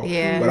at all.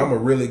 Yeah. But I'm a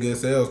really good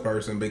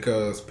salesperson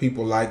because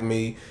people like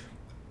me.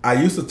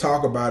 I used to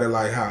talk about it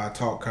like how I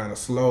talk kind of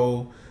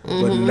slow.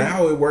 But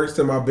now it works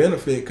to my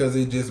benefit because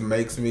it just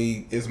makes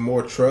me, it's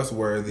more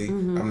trustworthy.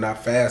 I'm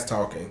not fast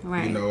talking.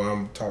 Right.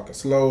 I'm talking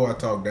slow. I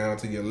talk down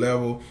to your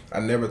level. I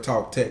never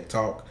talk tech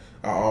talk.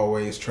 I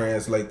always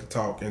translate the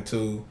talk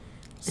into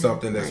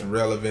something that's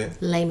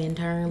relevant. Layman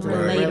terms.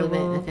 Right.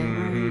 Relevant.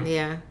 Okay.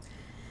 Yeah.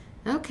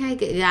 Okay,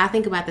 good. Yeah, I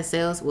think about the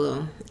sales.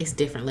 Well, it's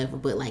different level,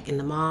 but like in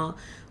the mall,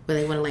 where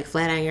they want to like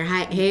flat iron your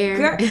hair.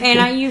 Girl,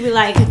 and you be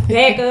like,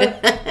 back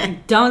up,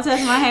 don't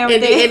touch my hair.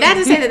 And not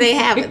to say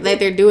that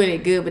they're doing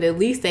it good, but at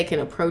least they can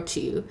approach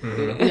you.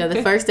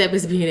 The first step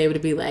is being able to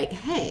be like,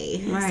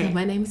 hey, so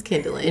my name is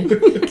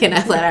Kendallin. Can I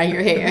flat iron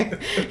your hair?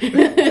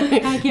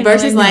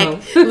 Versus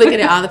like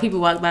looking at all the people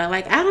walk by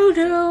like, I don't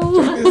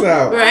know. Check this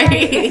out.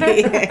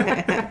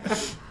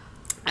 Right.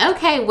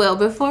 Okay, well,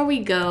 before we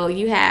go,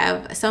 you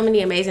have so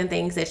many amazing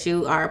things that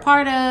you are a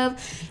part of,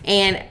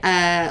 and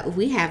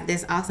we have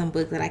this awesome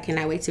book that I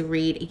cannot wait to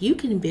read. You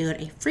can build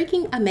a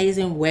freaking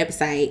amazing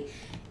website,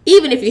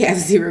 even if you have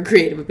zero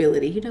creative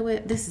ability. You know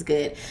what? This is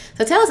good.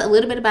 So tell us a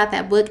little bit about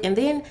that book, and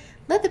then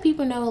let the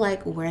people know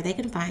like where they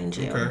can find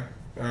you. Okay.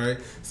 All right.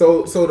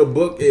 So the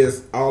book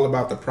is all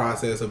about the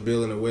process of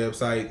building a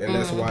website, and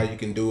that's why you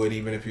can do it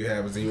even if you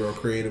have zero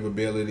creative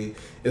ability.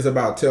 It's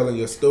about telling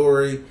your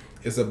story.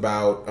 It's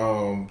about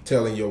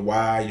telling your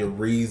why, your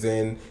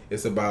reason.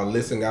 It's about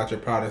listing out your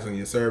products and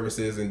your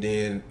services, and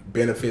then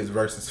benefits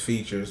versus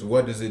features.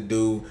 What does it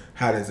do?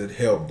 How does it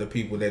help the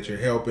people that you're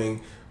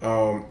helping?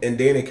 And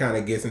then it kind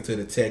of gets into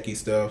the techie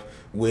stuff,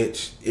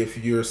 which if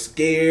you're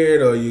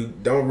scared or you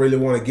don't really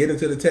want to get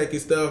into the techie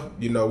stuff,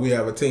 we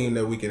have a team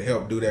that we can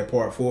help do that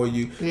part for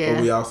you. Yeah.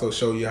 But we also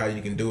show you how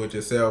you can do it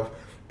yourself.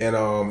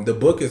 And the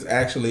book is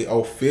actually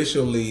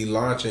officially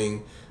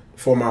launching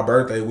for my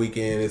birthday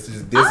weekend. It's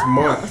just this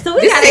month. So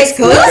we got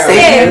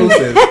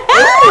exclusive. My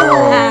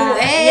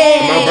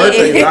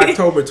birthday is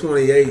October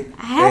 28th.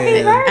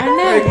 Happy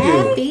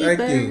birthday.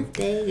 Happy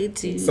birthday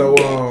to you. So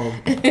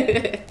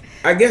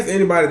I guess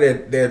anybody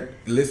that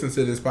listens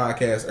to this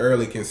podcast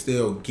early can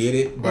still get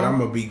it, but I'm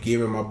gonna be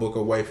giving my book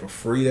away for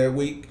free that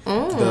week.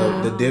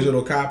 The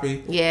digital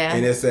copy. Yeah.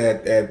 And it's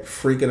at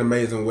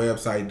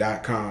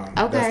freakingamazingwebsite.com.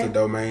 Okay. That's the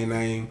domain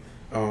name.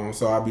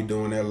 So I'll be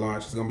doring that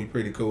launch. It's gonna be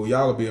pretty cool.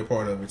 Y'all will be a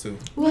part of it too.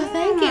 Well,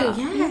 thank you.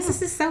 Yes,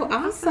 this is so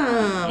awesome.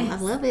 I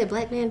love it.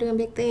 Black man doing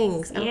big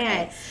things. Okay.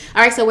 Yes.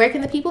 All right. So where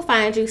can the people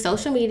find you?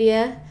 Social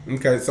media.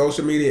 Okay.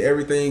 Social media.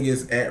 Everything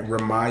is at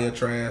Remiah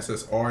Trask.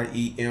 It's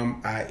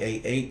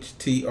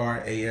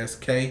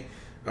REMIAHTRASK.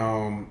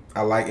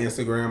 I like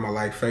Instagram. I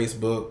like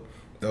Facebook.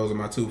 Those are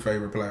my 2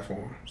 favorite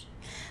platforms.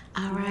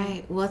 All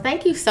right. Well,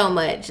 thank you so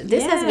much.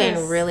 This has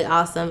been really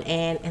awesome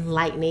and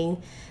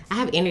enlightening. I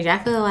have energy. I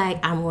feel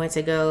like I'm going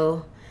to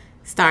go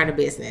start a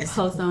business.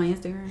 Post on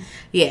Instagram.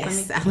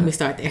 Yes. Let me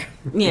start there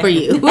for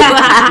you.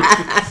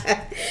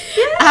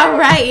 All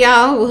right,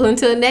 y'all. Well,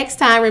 until next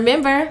time,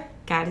 remember,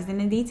 God is in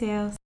the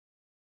details.